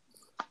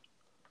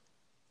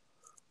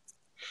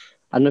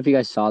 don't know if you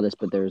guys saw this,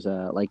 but there's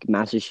like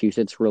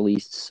Massachusetts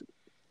releases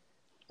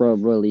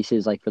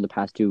like for the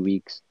past 2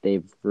 weeks.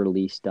 They've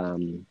released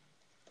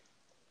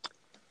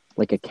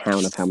like a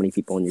count of how many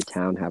people in your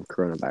town have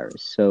coronavirus.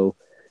 So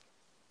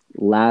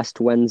last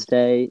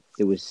Wednesday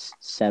it was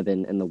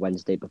 7, and the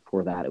Wednesday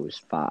before that it was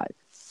 5.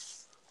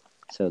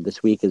 So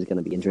this week is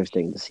going to be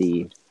interesting to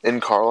see. In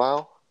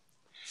Carlisle?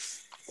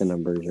 The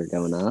numbers are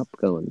going up,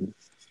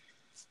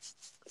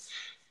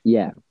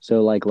 Yeah,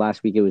 so like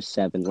last week it was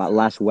 7.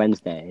 Last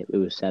Wednesday it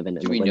was 7, and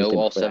Do the we Wednesday know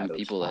all before 7 that it was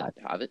people 5.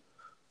 that have it?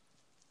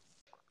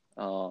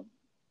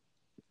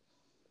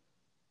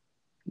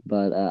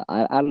 But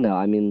I don't know.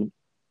 I mean,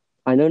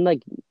 I know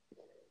like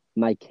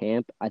my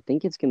camp. I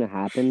think it's gonna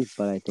happen,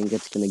 but I think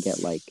it's gonna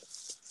get like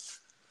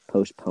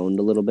postponed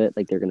a little bit.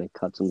 Like they're gonna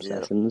cut some Yeah.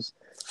 sessions.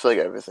 I feel like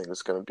everything you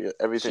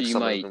summer's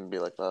might- gonna be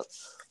like that.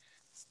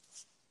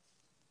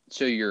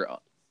 So you're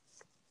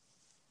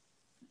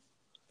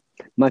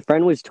My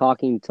friend was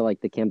talking to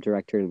like the camp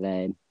director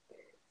today,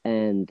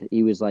 and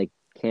he was like,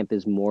 camp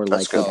is more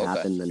That's likely good. to Oh, okay.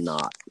 happen than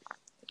not.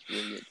 that's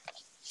really good.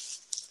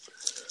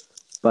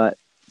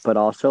 But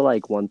also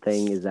like one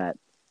thing is that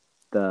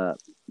the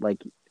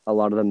like a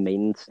lot of the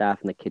maintenance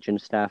staff and the kitchen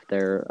staff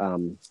they're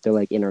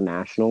like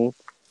international,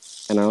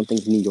 and I don't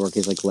think New York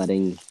is like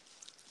letting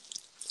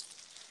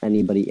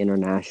anybody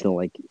international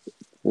like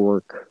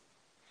work.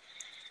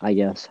 I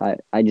guess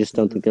I just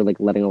don't think they're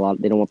like letting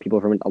they don't want people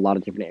from a lot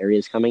of different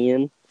areas coming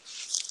in.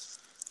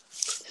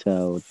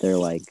 So they're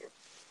like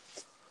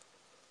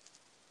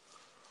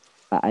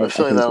I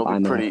feel like that would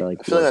I'm be gonna pretty. have to, like,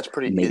 I feel like that's work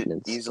pretty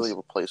maintenance. easily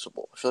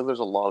replaceable. I feel like there's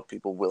a lot of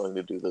people willing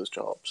to do those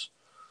jobs,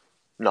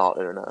 not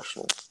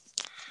international.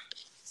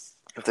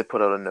 If they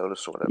put out a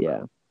notice or whatever.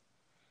 Yeah.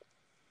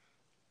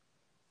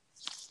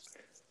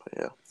 But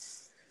yeah,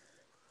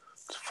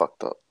 it's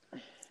fucked up.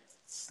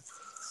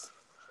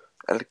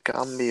 El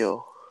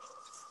cambio.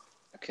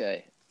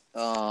 Okay.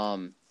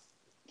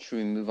 Should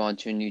we move on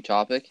to a new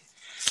topic?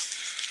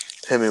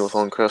 Hit me with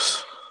one,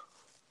 Chris.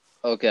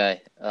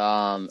 Okay.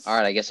 All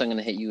right. I guess I'm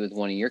gonna hit you with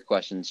one of your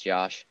questions,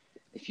 Josh.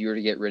 If you were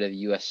to get rid of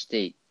U.S.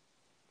 state,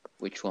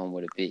 which one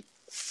would it be?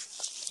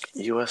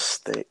 U.S.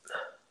 state.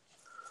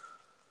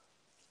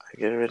 I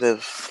get rid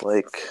of,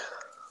 like,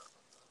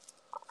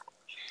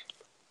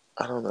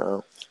 I don't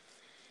know.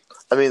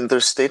 I mean,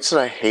 there's states that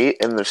I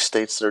hate, and there's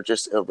states that are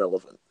just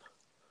irrelevant.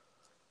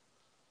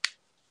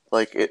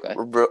 Like,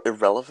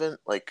 irrelevant,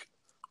 like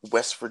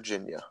West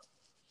Virginia.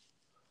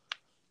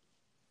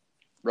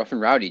 Rough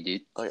and rowdy,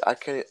 dude. Like, I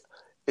can't.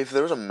 If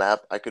there was a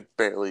map, I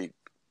wouldn't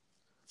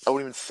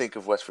even think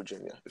of West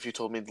Virginia. If you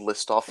told me to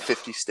list off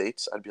 50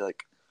 states, I'd be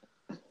like,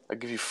 I'd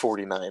give you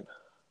 49.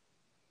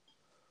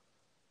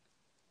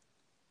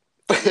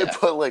 Yeah.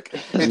 But, like,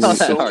 It's not it's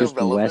that so hard. Just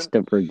irrelevant. west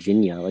of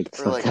Virginia, like it's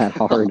Or, not like- that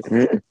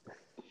hard.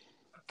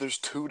 There's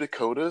 2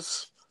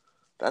 Dakotas.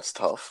 That's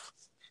tough.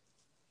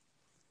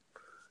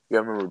 You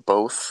gotta remember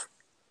both.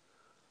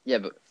 Yeah,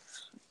 but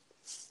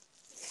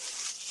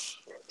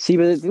See,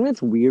 but the thing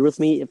that's weird with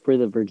me for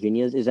the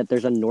Virginias is that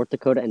there's a North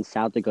Dakota and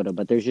South Dakota,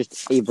 but there's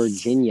just a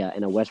Virginia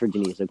and a West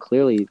Virginia. So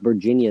clearly,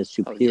 Virginia is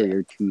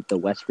superior to the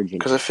West Virginia.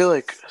 Because I feel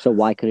like So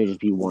why couldn't it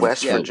just be one?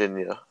 West Yeah.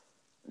 Virginia.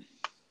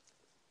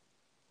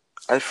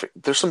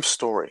 There's some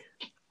story.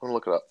 I'm gonna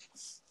look it up.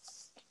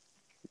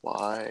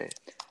 Why?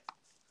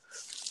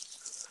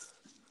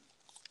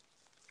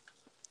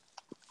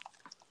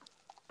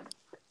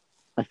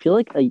 I feel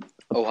like a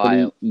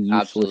Ohio. pretty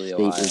useless Absolutely state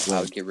Ohio. is I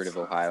like would get rid of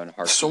Ohio in a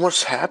heartbeat. So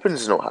much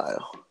happens in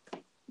Ohio.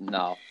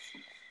 No.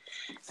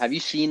 Have you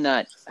seen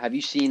that? Have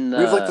you seen the?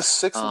 We have like the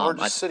 6th um,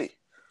 largest city.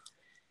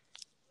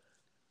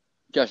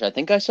 Josh, I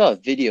think I saw a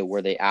video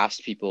where they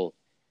asked people,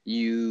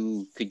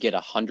 you could get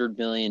 $100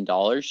 million,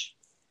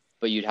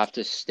 but you'd have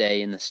to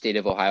stay in the state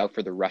of Ohio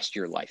for the rest of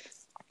your life.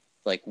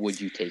 Like,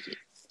 would you take it?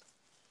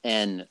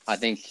 And I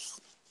don't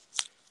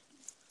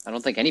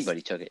think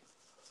anybody took it.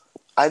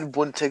 I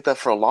wouldn't take that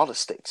for a lot of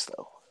states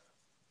though.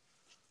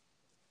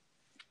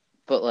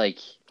 But like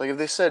Like if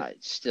they said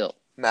still,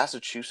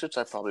 Massachusetts,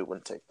 I probably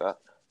wouldn't take that.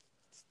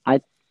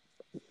 I-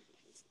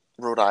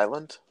 Rhode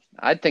Island.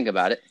 I'd think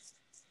about it.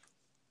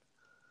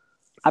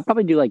 I'd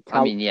probably do like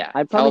I mean, yeah,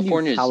 I'd probably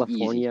California do is easy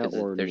California because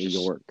or they're New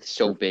just York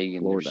so or big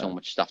and there's so Florida.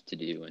 much stuff to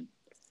do, and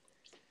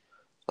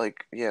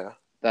Like, yeah.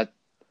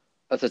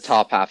 that's a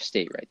top half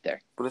state right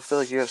there. But I feel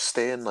like you gotta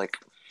stay in like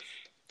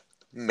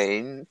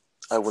Maine.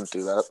 I wouldn't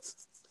do that.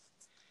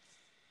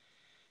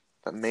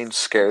 That Maine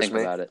scares Think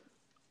me. about it.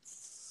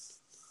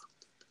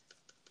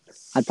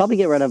 I'd probably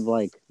get rid of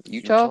like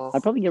Utah?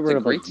 I'd probably get It's rid a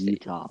of like great state.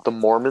 Utah, The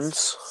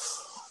Mormons.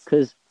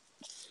 because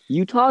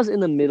Utah's in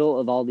the middle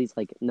of all these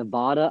like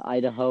Nevada,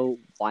 Idaho,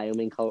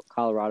 Wyoming,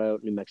 Colorado,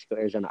 New Mexico,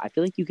 Arizona. I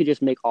feel like you could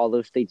just make all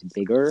those states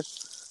bigger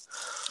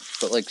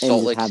But like and Salt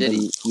just Lake have City.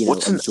 them,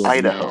 What's in absorb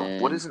Idaho? Utah.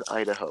 Man. What is in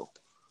Idaho?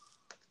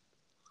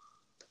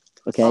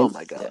 Okay, Oh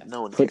my god, put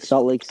no one cares.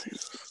 Salt Lake,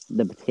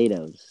 the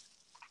potatoes.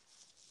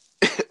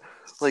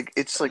 Like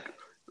it's like,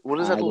 what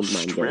is that I little wouldn't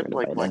mind getting strip? rid of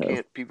Like, why Idaho.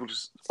 can't people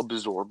just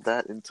absorb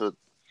that into?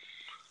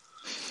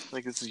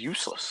 Like, it's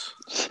useless.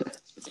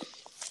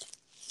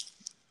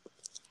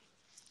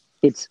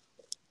 It's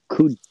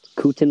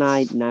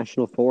Kootenai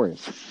National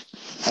Forest.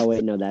 Oh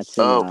wait, no, that's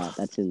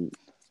in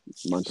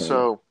Montana.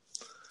 So,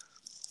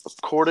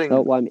 According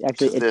Oh, well, I mean, to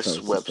actually, it's this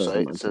both. It's both in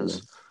website, it Montana.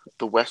 says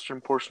the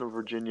western portion of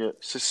Virginia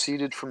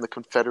seceded from the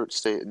Confederate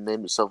state and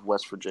named itself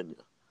West Virginia.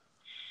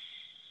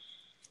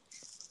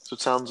 So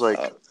it sounds like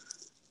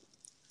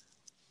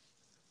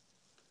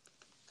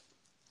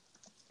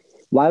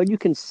Why would you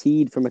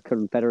concede from a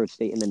Confederate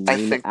state and then I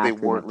name it think they after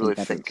weren't the really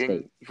Confederate thinking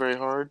state? very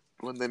hard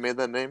when they made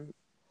that name.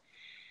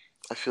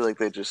 I feel like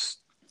they just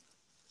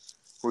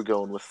were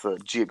going with the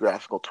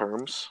geographical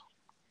terms.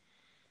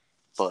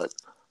 But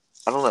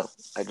I don't know.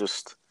 I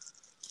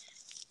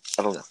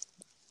don't know.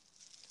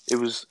 It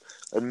was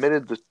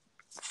admitted the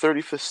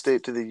 35th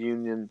state to the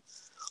Union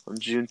on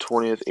June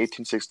 20th,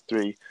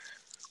 1863,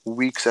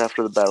 weeks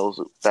after the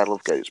Battle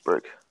of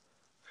Gettysburg.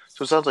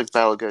 So it sounds like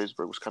Battle of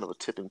Gettysburg was kind of a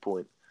tipping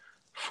point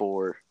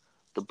for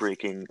the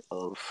breaking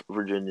of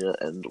Virginia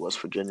and West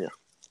Virginia.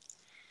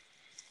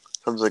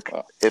 Sounds like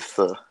if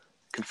the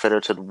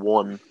Confederates had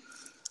won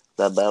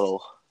that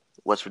battle,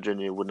 West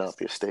Virginia would not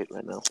be a state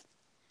right now.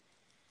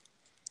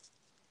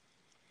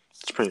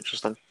 It's pretty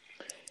interesting.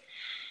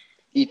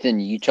 Ethan,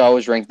 Utah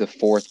was ranked the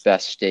 4th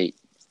best state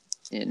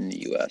in the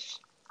U.S.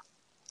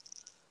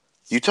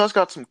 Utah's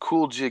got some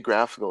cool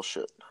geographical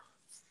shit.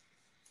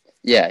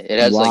 Yeah, it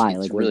has Why?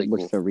 it's really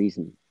what's cool. the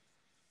reason?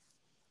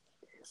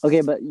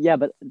 Okay, but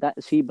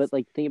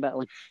think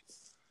about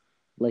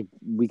like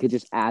we could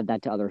just add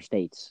that to other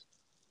states.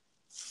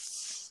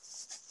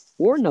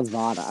 Or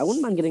Nevada. I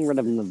wouldn't mind getting rid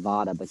of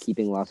Nevada, but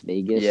keeping Las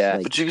Vegas. Yeah.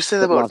 But you can say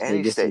that put about Las any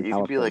Vegas state. in You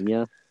could be like,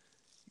 California.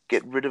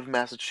 get rid of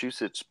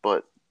Massachusetts,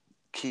 but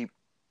keep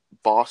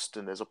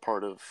Boston as a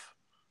part of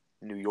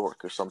New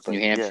York or something. New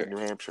Hampshire. Yeah, New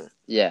Hampshire.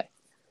 Yeah.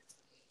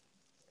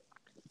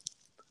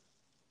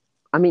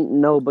 I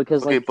mean, no,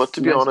 because Okay, but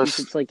to be honest,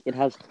 Massachusetts, it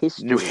has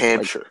history. New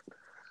Hampshire.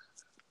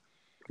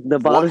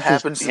 Nevada's What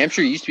happens? New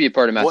Hampshire used to be a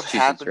part of What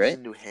Massachusetts, happens right?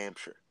 in New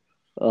Hampshire?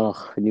 Ugh,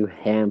 New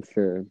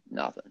Hampshire.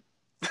 Nothing.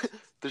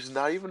 There's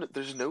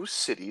no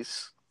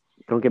cities.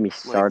 Don't get me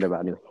started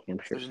about New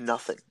Hampshire. There's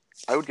nothing.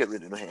 I would get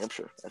rid of New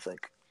Hampshire, I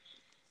think.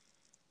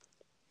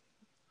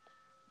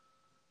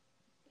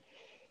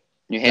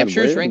 New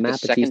Hampshire is where did ranked the Matt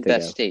second Batista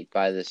best go?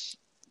 state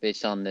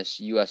based on this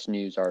U.S.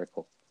 News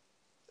article.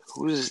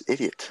 Who is this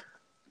idiot?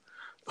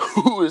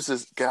 Who is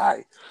this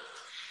guy?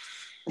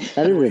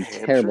 That New is a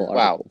Hampshire? terrible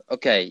Wow. article.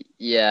 Okay.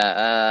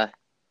 Yeah.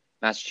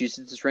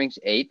 Massachusetts is ranked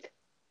 8th.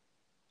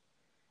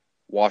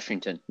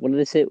 Washington. What did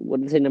it say? What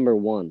did it say? Number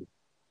 1.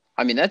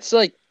 I mean, that's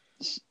like.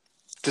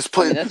 This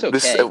place. I mean, that's okay.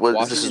 This is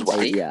Washington why.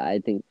 State? Yeah, I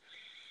think.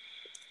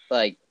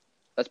 Like,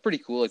 that's pretty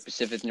cool. Like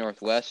Pacific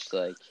Northwest,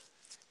 like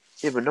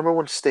Yeah, but number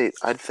 1 state,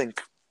 I'd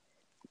think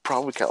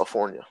probably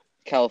California.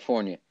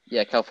 California.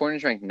 Yeah,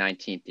 California's ranked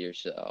 19th here,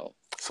 so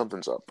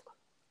Something's up.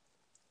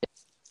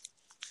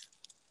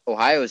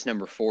 Ohio is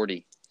number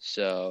 40.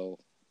 So.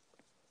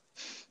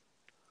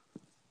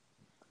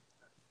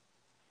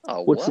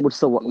 Oh, What's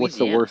the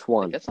Louisiana. worst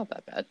one? Like, that's not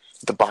that bad.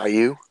 The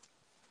Bayou.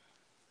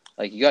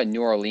 Like, you got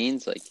New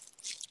Orleans, like.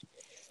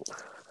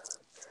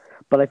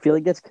 But I feel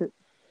like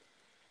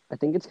I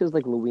think it's because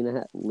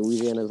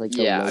Louisiana's like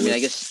the Yeah, I mean, I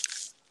lowest-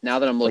 guess now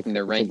that I'm looking,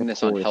 they're it's like ranking the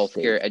this on poorest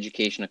healthcare, state.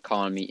 education,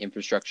 economy,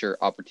 infrastructure,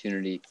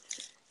 opportunity,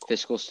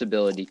 fiscal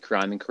stability,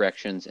 crime and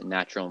corrections, and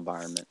natural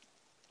environment.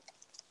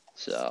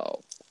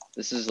 So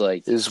this is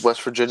like Is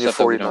West Virginia stuff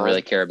that we 49? don't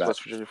really care about.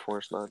 West Virginia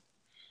 49.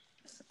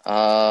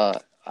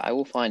 I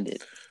will find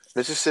it.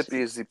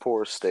 Mississippi is the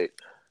poorest state.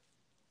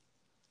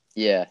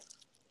 Yeah,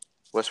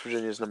 West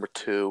Virginia is number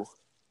 2.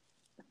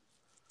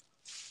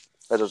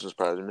 That doesn't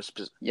surprise me.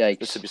 yikes.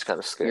 Mississippi's kind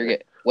of Here scary. we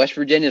go. West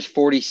Virginia's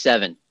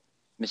 47,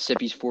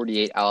 Mississippi's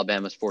 48,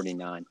 Alabama's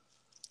 49.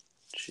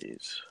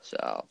 Jeez.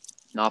 So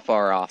not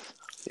far off.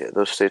 Yeah,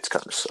 those states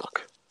kind of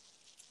suck.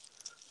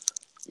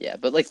 Yeah,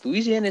 but like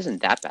Louisiana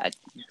isn't that bad.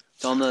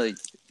 It's on the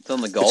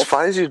It's Gulf.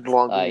 fine as you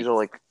long as Like- you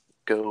don't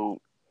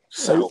go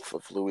south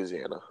of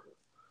Louisiana.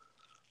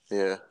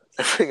 Yeah,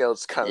 everything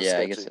else kind of Yeah,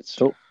 I sketchy. guess it's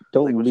Don't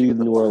Like, once you leave get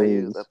the New Bayou,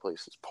 Orleans. that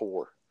place is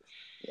poor.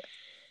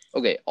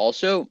 okay.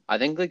 Also, I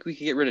think like we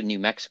could get rid of New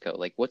Mexico.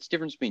 Like, what's the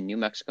difference between New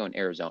Mexico and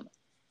Arizona?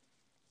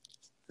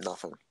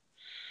 Nothing.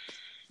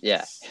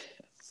 Yeah,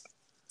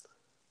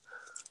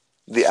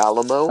 The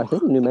Alamo. I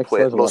think New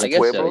Mexico has a lot Los of I guess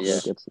so,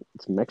 Pueblos. yeah.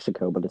 It's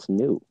Mexico, but it's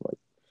new. Like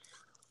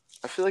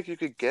I feel like you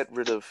could get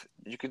rid of.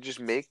 You could just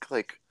make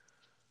like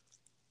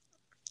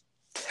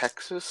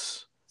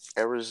Texas,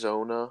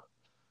 Arizona,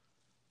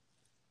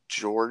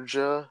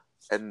 Georgia,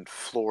 and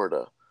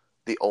Florida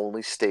the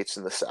only states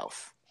in the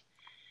South.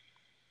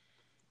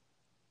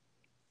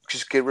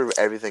 Just get rid of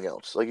everything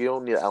else. Like you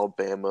don't need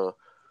Alabama,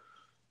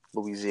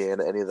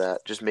 Louisiana, any of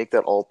that. Just make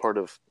that all part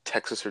of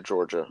Texas or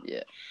Georgia.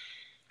 yeah.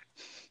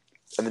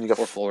 And then you got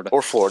Or Florida.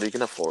 Or Florida. You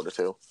can have Florida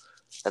too.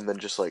 And then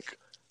just like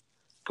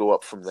go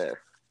up from there.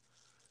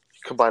 You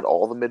combine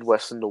all the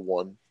Midwest into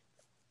one.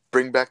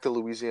 Bring back the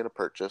Louisiana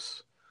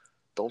Purchase.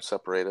 Don't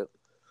separate it.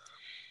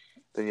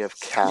 Then you have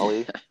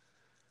Cali.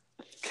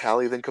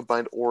 Cali then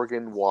combined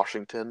Oregon,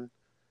 Washington.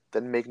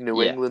 Then make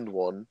New Yeah. England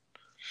one.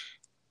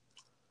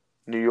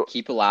 New York.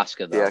 Keep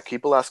Alaska though. Yeah,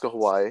 keep Alaska,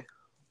 Hawaii.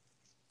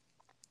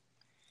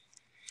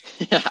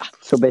 Yeah.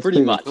 So basically,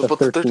 Pretty much. the But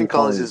the 13 colonies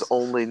colonies. is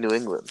only New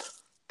England,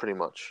 pretty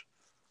much.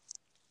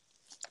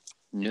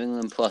 New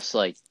England plus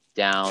like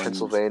down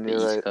Pennsylvania,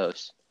 the East right?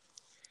 Coast,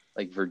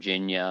 like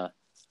Virginia.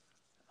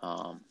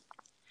 I'm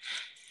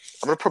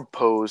gonna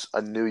propose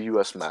a new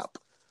U.S. map.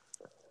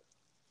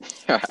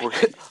 I'm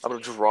gonna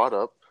draw it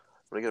up.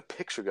 I'm gonna get a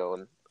picture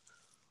going.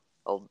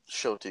 I'll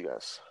show it to you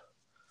guys.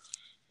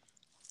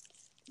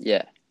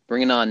 Yeah,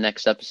 bring it on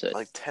next episode.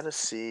 Like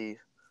Tennessee,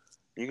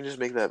 you can just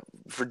make that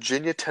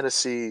Virginia,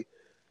 Tennessee,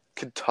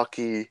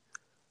 Kentucky,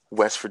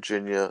 West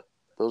Virginia.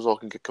 Those all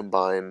can get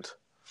combined.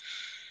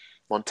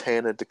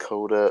 Montana,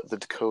 Dakota, the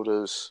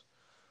Dakotas,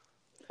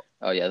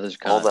 Oh yeah, those are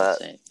kind all of the that.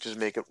 same. Just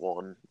make it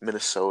one.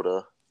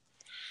 Minnesota,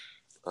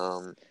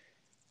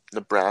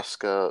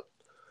 Nebraska,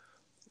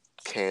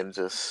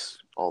 Kansas,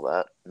 all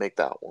that. Make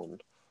that one.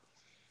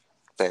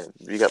 Bam.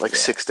 You got like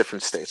 6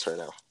 different states right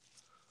now.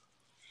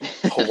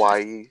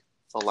 Hawaii,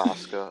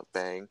 Alaska,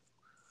 bang.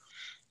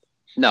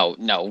 No,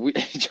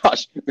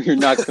 Josh, we're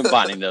not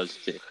combining those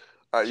two.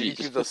 All right, you Jeez.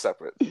 can keep those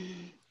separate.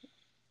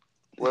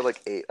 We're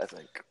like 8, I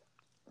think.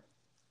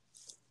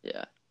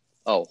 Yeah.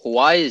 Oh,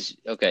 Hawaii is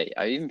okay.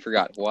 I even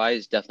forgot. Hawaii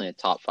is definitely a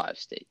top 5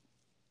 state.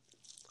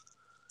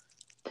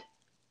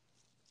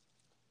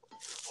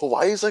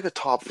 Hawaii is like a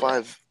top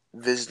 5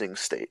 visiting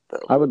state,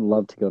 though. I would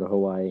love to go to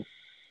Hawaii.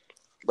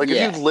 Like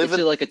yeah, if you live it's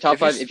in like a top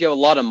if you 5 if you have a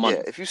lot of money.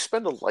 Yeah, if you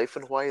spend a life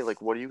in Hawaii,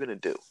 like what are you gonna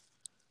do?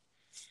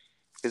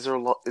 Is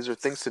there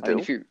things to I do?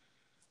 mean,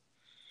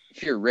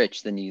 if you're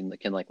rich, then you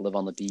can like live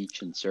on the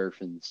beach and surf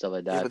and stuff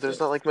like that. Yeah, but there's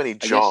not like many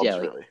guess, jobs yeah,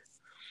 like- really.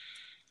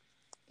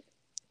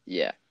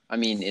 Yeah, I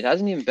mean, it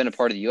hasn't even been a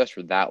part of the U.S.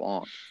 for that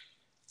long.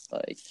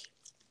 Like,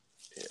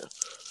 Yeah,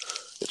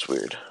 it's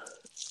weird.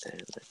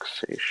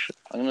 Annexation,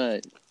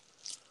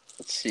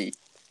 let's see.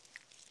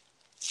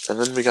 and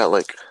then we got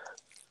like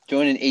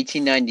Joined in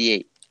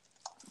 1898.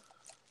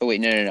 Oh wait,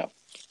 no.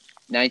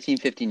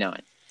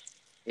 1959.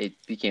 It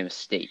became a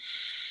state.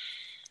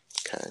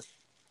 okay.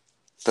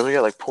 Then we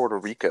got like Puerto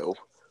Rico.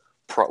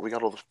 We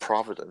got all those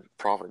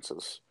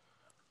provinces.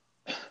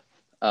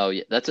 Oh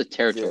yeah, that's a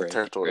territory. Yeah,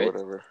 territory, right?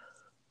 whatever.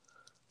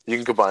 You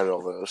can combine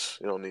all those.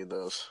 You don't need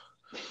those.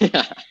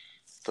 Yeah.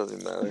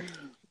 Doesn't matter.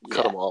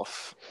 Cut them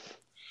off.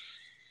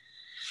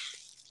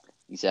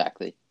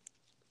 Exactly.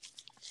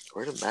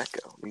 Where did Matt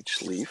go? Did he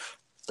just leave?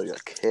 Oh, he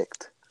got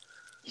kicked.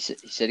 He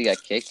said he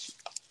got kicked.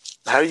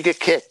 How do you get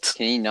kicked?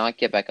 Can he not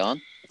get back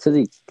on? Says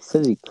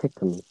he kicked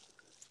him.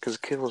 Because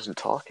the kid wasn't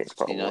talking,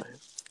 probably. not?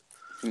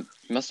 He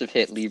must have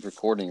hit leave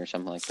recording or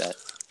something like that.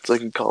 It's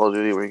like in Call of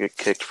Duty where you get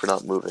kicked for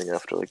not moving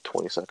after like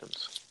 20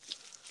 seconds.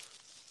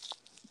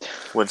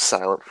 Went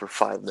silent for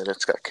 5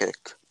 minutes, got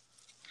kicked.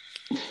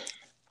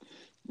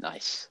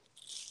 Nice.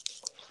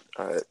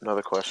 Alright,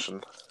 another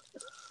question.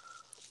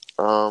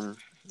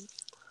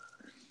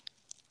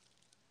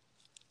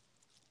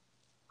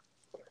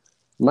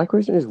 My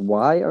question is,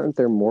 why aren't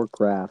there more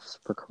graphs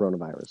for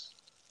coronavirus?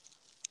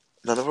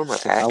 None of them are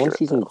I want accurate. to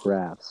see some though.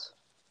 graphs.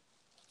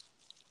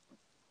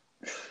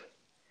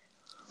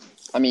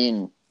 I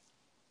mean,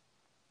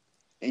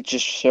 it's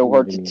just so What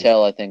hard do you to mean?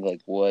 tell, I think,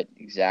 like, what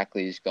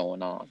exactly is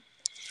going on.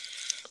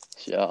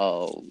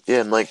 So,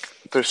 Yeah, and like,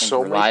 there's think so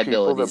many people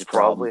reliability is that a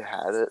problem.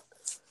 probably had it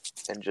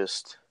and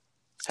just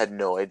had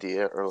no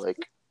idea or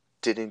like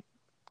didn't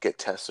get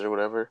tested or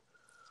whatever.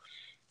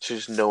 So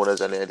just no one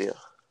has any idea.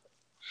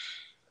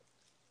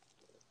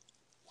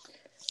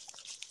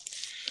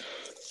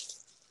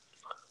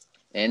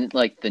 and,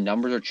 like, the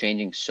numbers are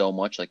changing so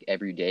much, like,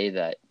 every day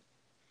that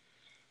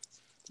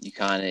you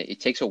kind of,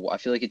 I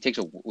feel like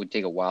would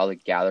take a while to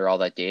gather all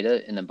that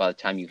data, and then by the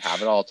time you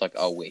have it all, it's like,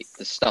 oh, wait,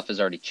 this stuff has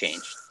already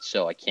changed,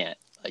 so I can't,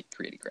 like,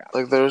 create a graph.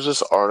 Like, there was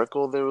this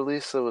article they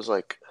released that was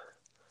like,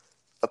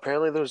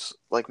 apparently there's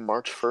like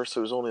March 1st,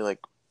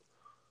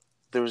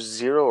 there was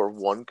 0 or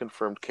 1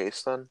 confirmed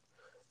case then,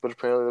 but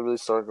apparently they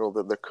released an article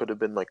that there could have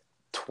been like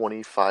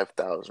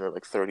 25,000 or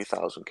like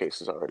 30,000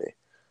 cases already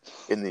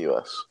in the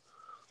U.S.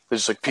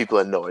 There's just like people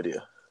had no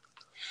idea.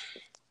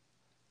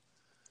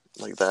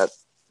 Like that.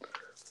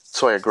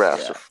 That's why your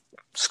graphs are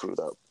screwed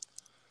up.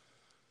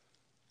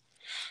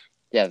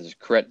 Yeah,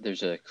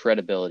 there's a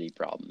credibility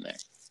problem there.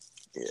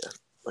 Yeah.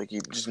 Like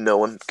no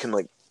one can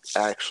like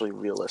actually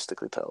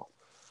realistically tell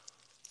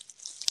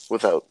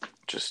without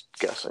just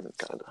guessing,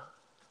 kind of.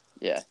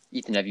 Yeah.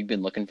 Ethan, have you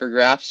been looking for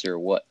graphs or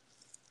what?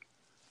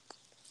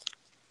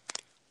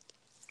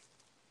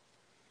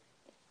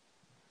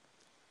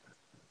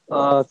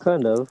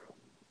 Kind of.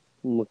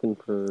 I'm looking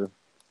for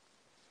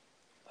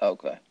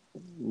Okay.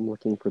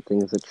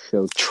 things that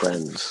show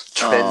trends.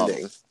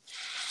 Trending.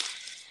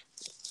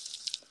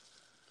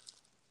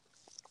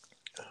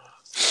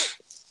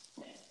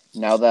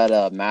 Now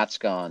that Matt's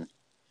gone,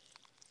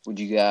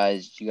 do you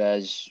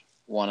guys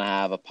want to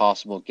have a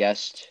possible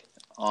guest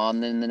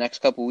on in the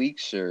next couple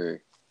weeks, or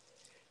do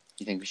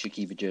you think we should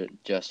keep it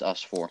just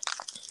us 4?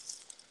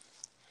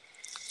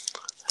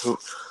 Who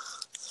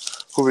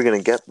are we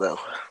gonna get though?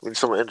 We need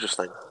someone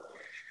interesting.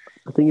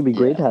 I think it'd be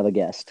great Yeah. to have a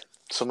guest.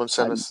 Someone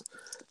send us.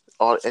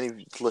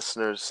 Any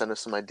listeners send us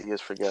some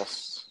ideas for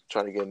guests.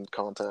 Try to get in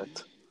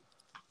contact.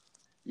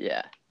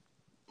 Yeah.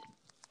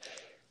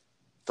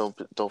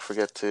 Don't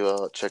forget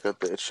to check out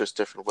the It's Just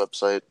Different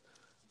website.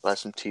 Buy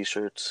some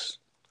T-shirts.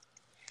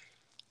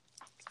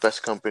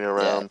 Best company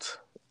around.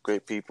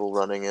 Great people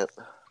running it.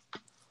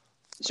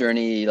 Is there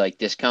any like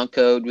discount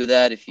code with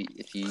that if you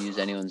use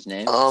anyone's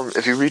name?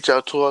 If you reach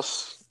out to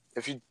us,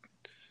 reach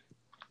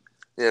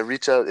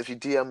out. If you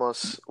DM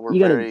us, You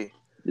gotta-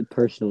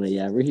 Personally,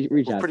 yeah, reach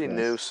we're out pretty to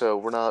new, us. so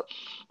we're not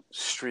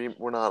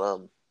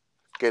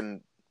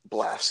getting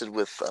blasted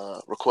with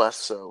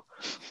requests, so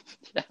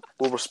Yeah.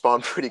 we'll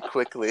respond pretty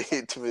quickly,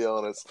 to be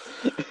honest,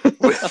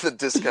 with the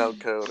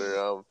discount code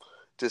or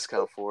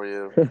discount for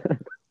you.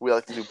 We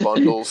like to do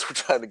bundles. We're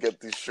trying to get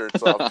these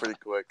shirts off pretty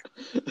quick.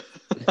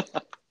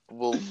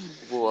 We'll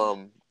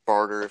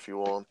barter if you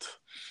want.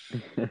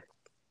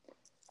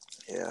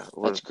 Yeah,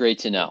 That's great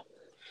to know.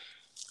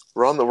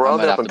 we're on I the might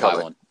up have and to buy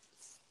coming. one.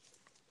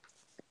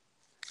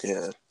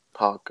 Yeah,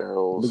 hot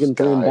girls, Looking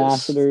for guys,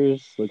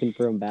 ambassadors. Looking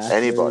for ambassadors.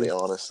 anybody,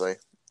 honestly,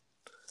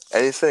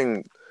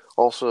 anything.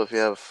 Also, if you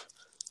have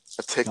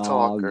a TikTok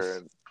Dogs.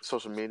 or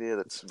social media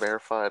that's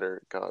verified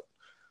or got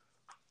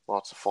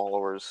lots of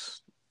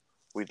followers,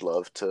 we'd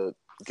love to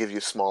give you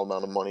a small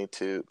amount of money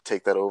to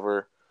take that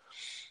over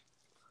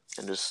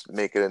and just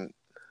make it an.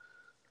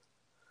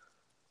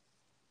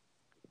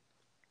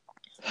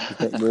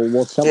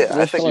 We'll sell. Yeah, I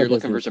We'll think sell So our you're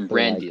looking for business some for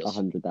brand like deals.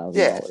 $100,000.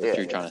 Yeah, That's what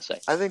you're trying to say.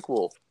 I think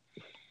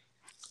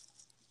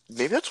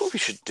maybe that's what we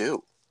should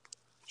do.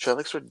 Should I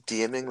like start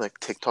DMing like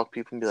TikTok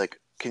people and be like,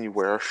 "Can you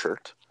wear our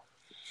shirt?"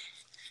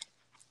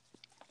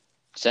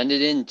 Send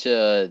it into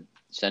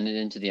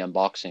the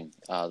unboxing.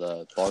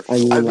 The bar. I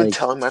mean, I've been like,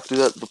 telling him I have to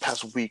do that the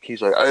past week.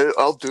 He's like,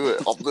 "I'll do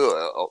it. I'll do it."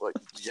 I'll, like,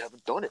 you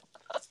haven't done it.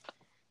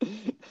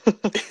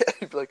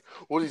 He'd be like,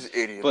 "What are these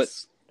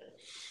idiots?"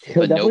 he'll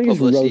But no definitely just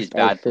publicity is roast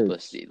our bad shirts.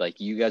 publicity. Like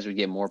you guys would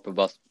get more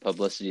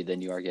publicity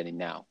than you are getting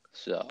now.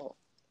 So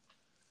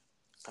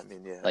I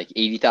mean, yeah, like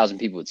 80,000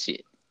 people would see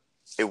it.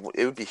 it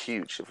would be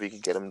huge if we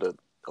could get him to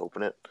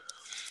open it.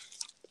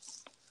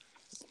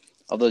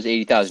 Of those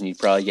 80,000, you'd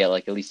probably get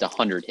like at least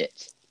 100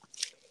 hits.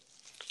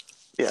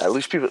 Yeah, at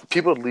least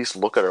people at least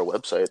look at our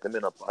website. They may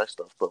not buy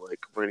stuff, but like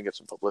we're gonna get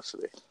some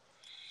publicity.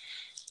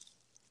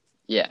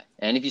 Yeah,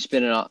 and if you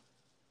spin it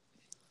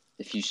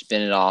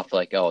off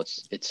like, oh,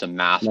 it's some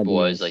math That'd be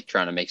boys nice. like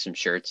trying to make some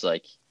shirts,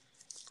 like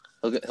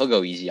he'll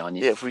go easy on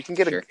you. Yeah, if we can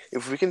get Sure.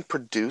 if we can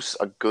produce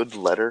a good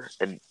letter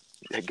and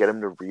get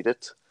him to read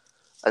it,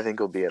 I think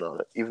he'll be in on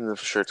it, even if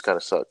the shirts kind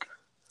of suck.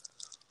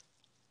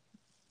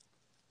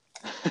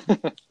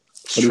 But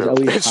he's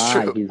always It's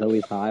high. true. He's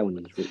always high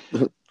when he's.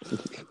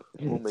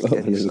 Won't make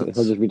any sense.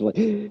 He'll just be like,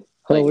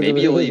 Like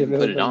maybe he'll even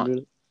put it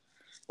on.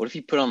 What if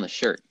you put on the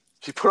shirt?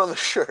 If you put on the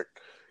shirt,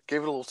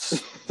 gave it a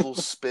little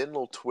spin,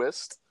 little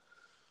twist,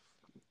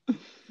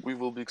 we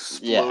will be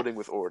exploding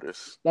with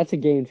orders. That's a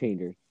game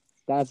changer.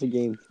 That's a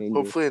game changer.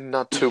 Hopefully,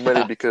 not too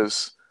many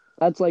because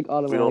That's like we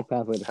automatic don't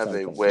pathway to have a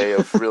Shark Tank. way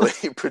of really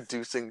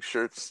producing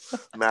shirts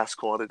mass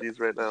quantities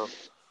right now.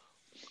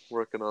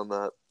 Working on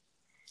that.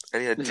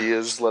 Any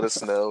ideas? Let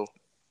us know.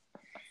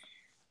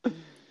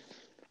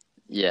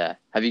 Yeah.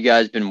 Have you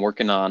guys been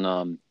working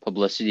on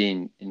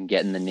publicity and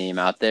getting the name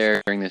out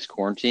there during this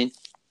quarantine?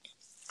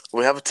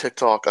 We have a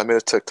TikTok. I made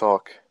a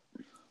TikTok.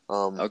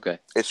 Okay.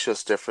 It's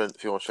just different.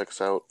 If you want to check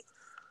us out,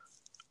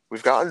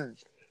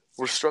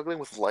 we're struggling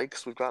with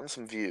likes. We've gotten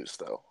some views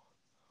though.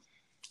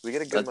 We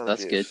get a good amount of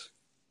That's views.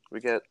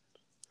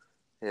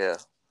 good.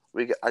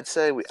 I'd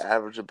say we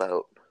average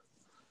about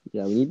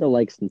Yeah, we need the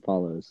likes and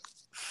follows.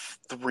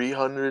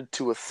 300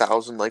 to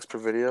 1,000 likes per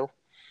video.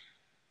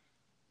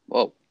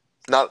 Whoa.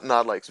 Not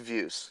likes,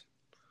 views.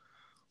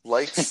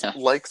 Likes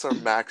our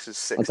max is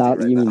 60 Without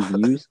right you now.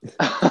 mean views?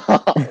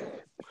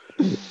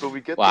 But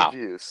we get Wow. the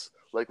views.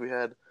 Like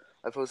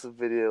I posted a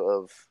video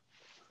of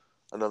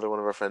another one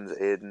of our friends,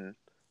 Aiden,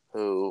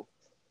 who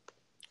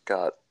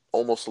got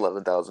almost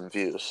 11,000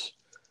 views.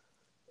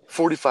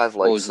 45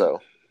 likes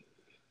though.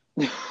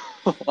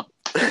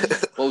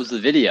 What was the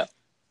video?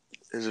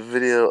 There's a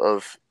video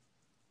of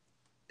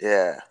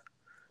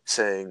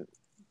saying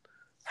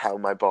how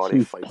my body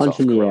Some fights punch off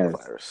in the air.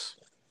 coronavirus.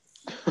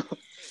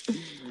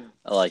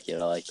 I like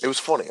it. It was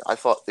funny. I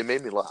thought it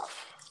made me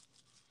laugh.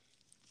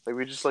 Like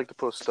we just like to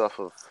post stuff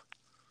of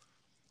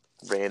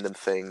random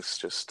things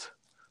just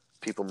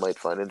people might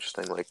find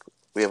interesting. Like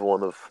we have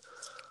one of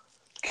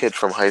kid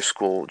from high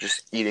school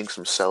just eating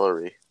some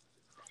celery.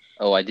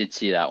 Oh, I did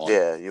see that one.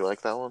 Yeah, you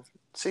like that one?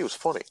 See, it was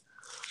funny.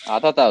 I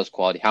thought that was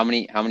quality. How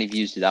many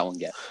views did that one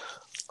get?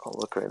 I'll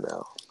look right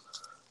now.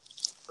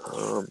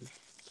 Let me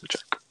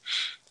check.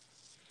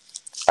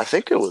 I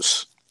think it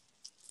was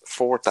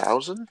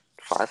 4,000,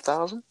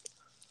 5,000.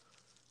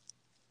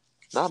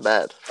 Not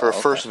bad for a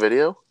first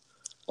video.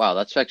 Wow,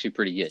 that's actually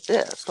pretty good.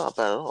 Yeah, it's not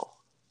bad at all.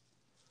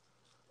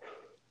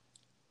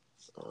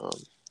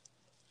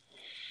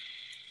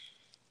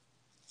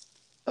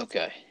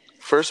 Okay.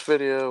 First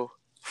video,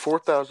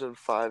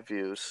 4,005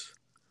 views.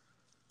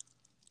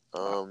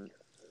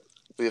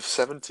 We have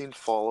 17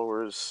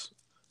 followers,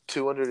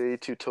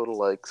 282 total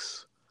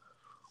likes.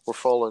 We're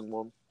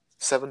following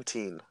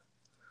 17.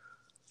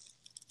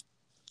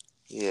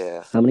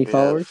 Yeah. How many we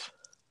followers? have-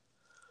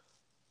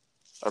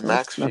 Our Oh,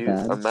 max not view,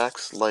 bad. our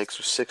max likes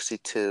are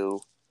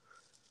 62.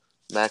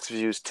 Max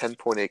views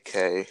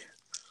 10.8K.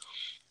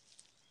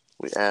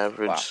 We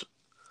averaged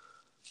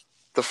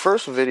the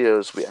first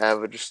videos we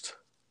averaged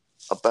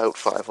about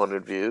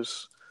 500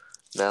 views.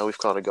 Now we've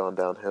kind of gone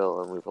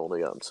downhill and we've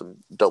only gotten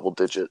some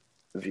double-digit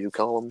view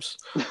columns.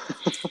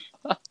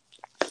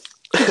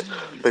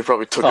 They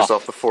probably took us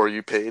off the For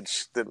You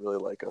page. Didn't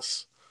really like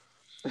us.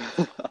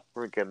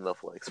 We're getting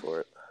enough likes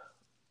for it,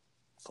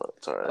 but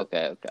it's all right.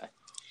 Okay.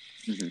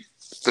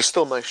 There's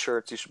still nice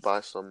shirts. You should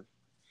buy some.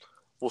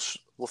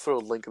 We'll throw a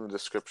link in the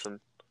description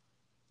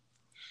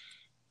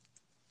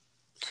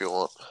if you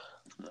want.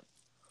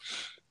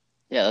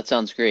 Yeah, that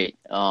sounds great.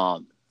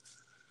 And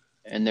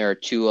there are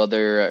two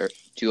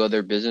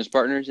other business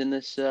partners in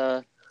this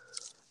There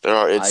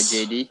are.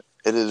 IJD.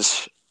 It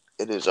is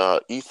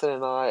Ethan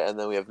and I, and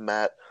then we have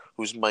Matt,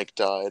 whose mic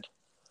died.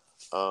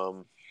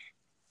 And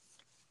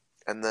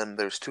then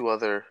there's two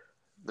other.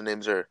 The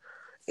names are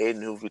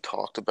Aiden, who we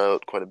talked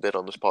about quite a bit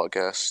on this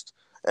podcast.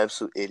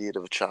 Absolute idiot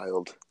of a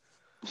child.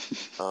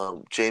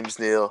 James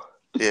Neal.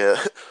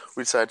 Yeah,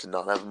 we decided to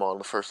not have him on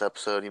the first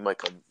episode. He might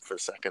come for the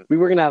second. We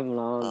were gonna have him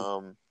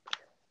on.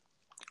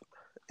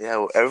 Yeah,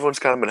 well, everyone's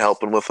kind of been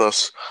helping with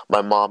us.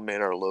 My mom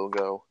made our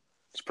logo.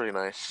 It's pretty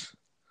nice.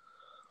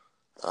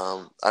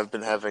 I've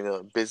been having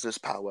a business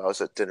powwows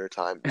at dinner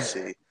time to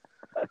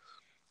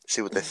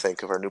see what they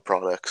think of our new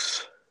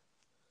products.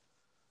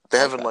 They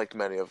haven't liked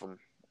many of them.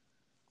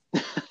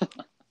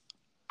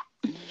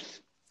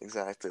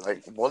 Exactly.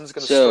 Like, one's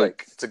gonna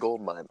strike. It's a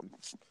gold mine.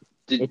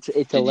 It's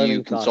a Did learning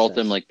you consult process.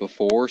 them like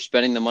before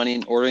spending the money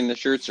and ordering the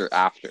shirts, or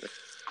after?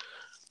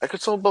 I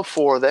consulted them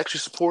before. They actually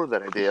supported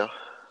that idea.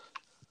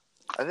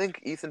 I think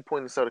Ethan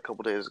pointed this out a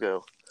couple days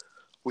ago.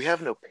 We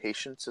have no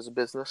patience as a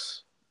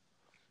business.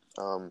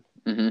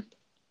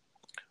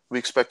 We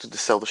expected to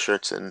sell the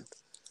shirts in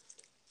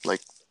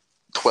like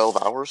 12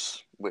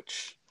 hours,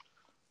 which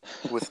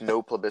with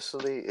no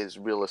publicity is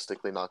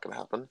realistically not going to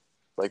happen.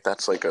 Like,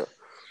 that's like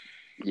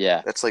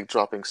that's like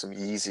dropping some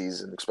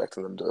Yeezys and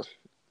expecting them to.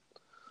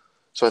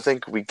 So I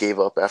think we gave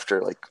up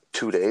after like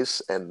 2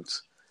 days, and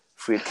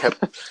if we had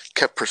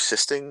kept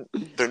persisting,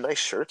 they're nice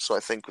shirts, so I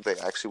think they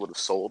actually would have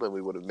sold and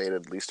we would have made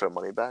at least our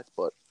money back.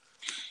 But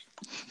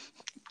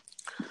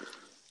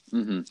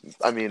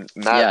I mean,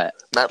 Matt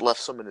left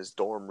some in his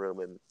dorm room,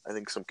 and I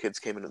think some kids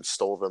came in and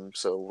stole them.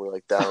 So we're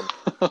like down,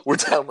 we're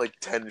down like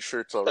 10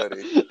 shirts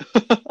already.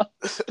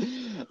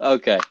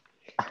 Okay.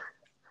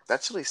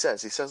 That's what he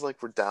says. He says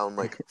like we're down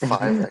like 5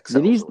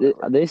 XLs. Did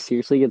they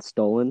seriously get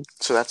stolen?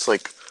 So that's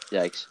like,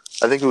 yikes!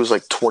 I think it was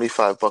like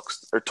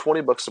 $25 or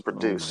 $20 to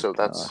produce. So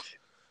that's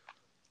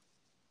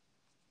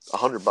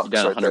 $100 right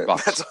there.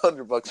 $100. That's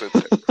 $100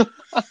 right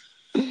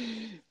there.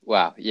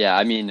 Wow. Yeah.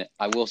 I mean,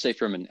 I will say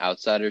from an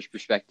outsider's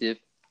perspective,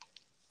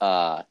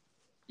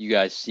 you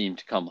guys seem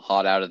to come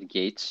hot out of the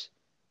gates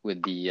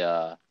with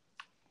the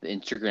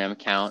Instagram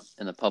account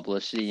and the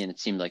publicity, and it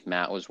seemed like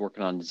Matt was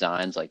working on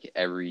designs like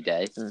every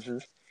day.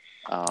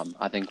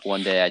 I think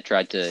one day I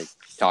tried to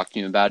talk to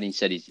him about it, and he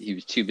said he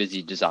was too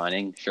busy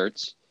designing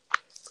shirts.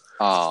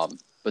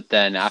 But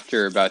then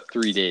after about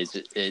 3 days,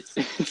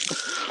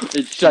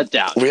 it shut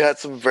down. We had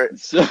some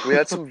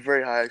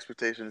very high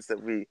expectations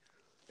that we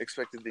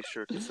expected these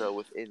shirts to sell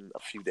within a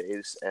few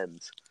days, and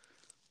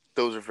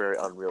those are very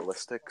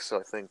unrealistic. So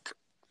I think,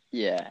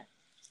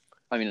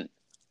 I mean, it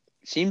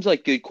seems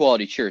like good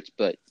quality shirts,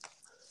 but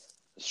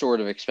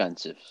sort of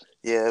expensive.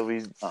 Yeah,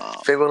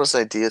 if anyone has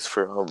ideas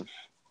for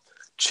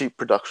cheap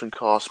production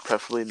costs,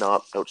 preferably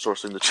not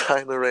outsourcing to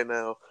China right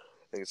now.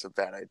 I think it's a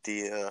bad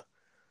idea.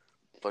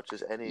 But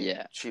just any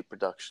cheap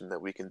production that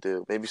we can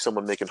do. Maybe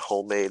someone making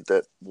homemade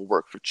that will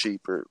work for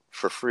cheap or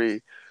for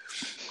free.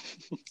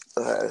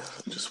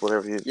 Just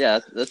whatever you. Yeah,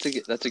 that's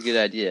a good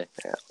idea.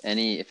 Yeah.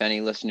 If any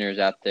listeners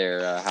out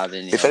there have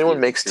any. If anyone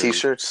makes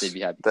T-shirts, they'd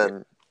be happy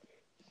then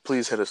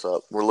please hit us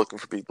up. We're looking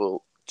for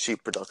people,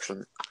 cheap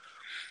production.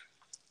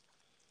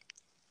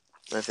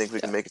 I think we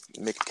can make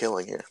a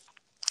killing here.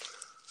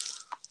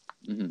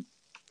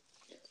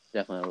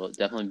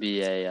 Definitely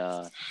be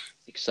a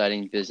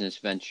exciting business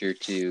venture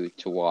to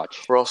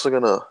watch. We're also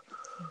gonna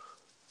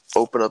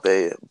open up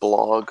a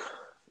blog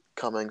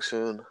coming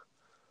soon.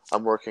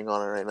 I'm working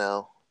on it right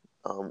now.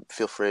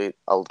 Feel free.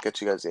 I'll get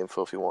you guys the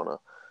info if you want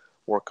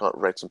to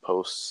write some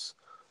posts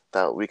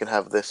that we can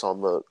have this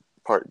on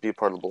be a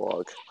part of the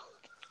blog.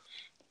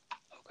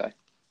 Okay.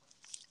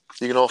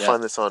 You can all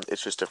find this on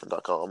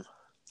itsjustdifferent.com.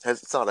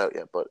 It's not out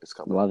yet, but it's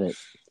coming. Love it.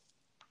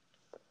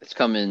 It's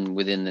coming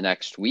within the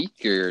next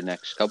week or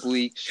next couple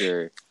weeks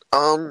or.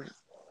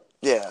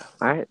 Yeah.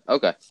 All right.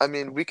 Okay. I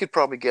mean, we could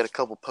probably get a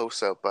couple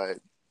posts out by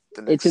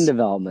the next. It's in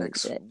development.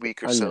 Next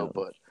week or so,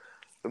 but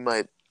we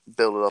might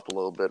build it up a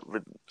little bit.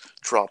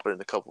 Drop it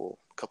in a couple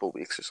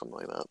weeks or something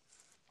like that.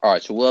 All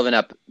right, so we'll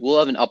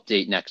have an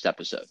update next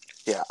episode.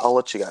 Yeah, I'll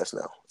let you guys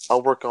know.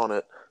 I'll work on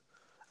it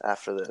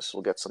after this.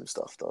 We'll get some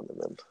stuff done, and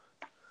then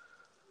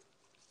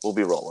we'll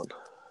be rolling.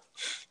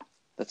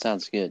 That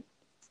sounds good.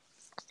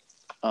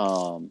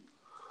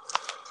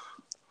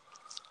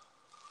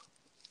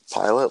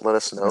 pilot. Let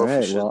us know All if right,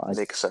 we should well,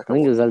 make a I second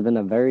think one. this has been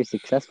a very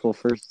successful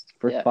first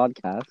Yeah.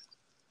 podcast.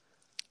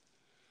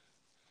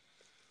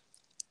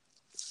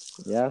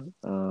 Yeah.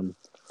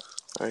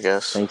 I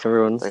guess. Thanks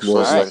everyone. Thanks for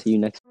We'll listening. see you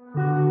next.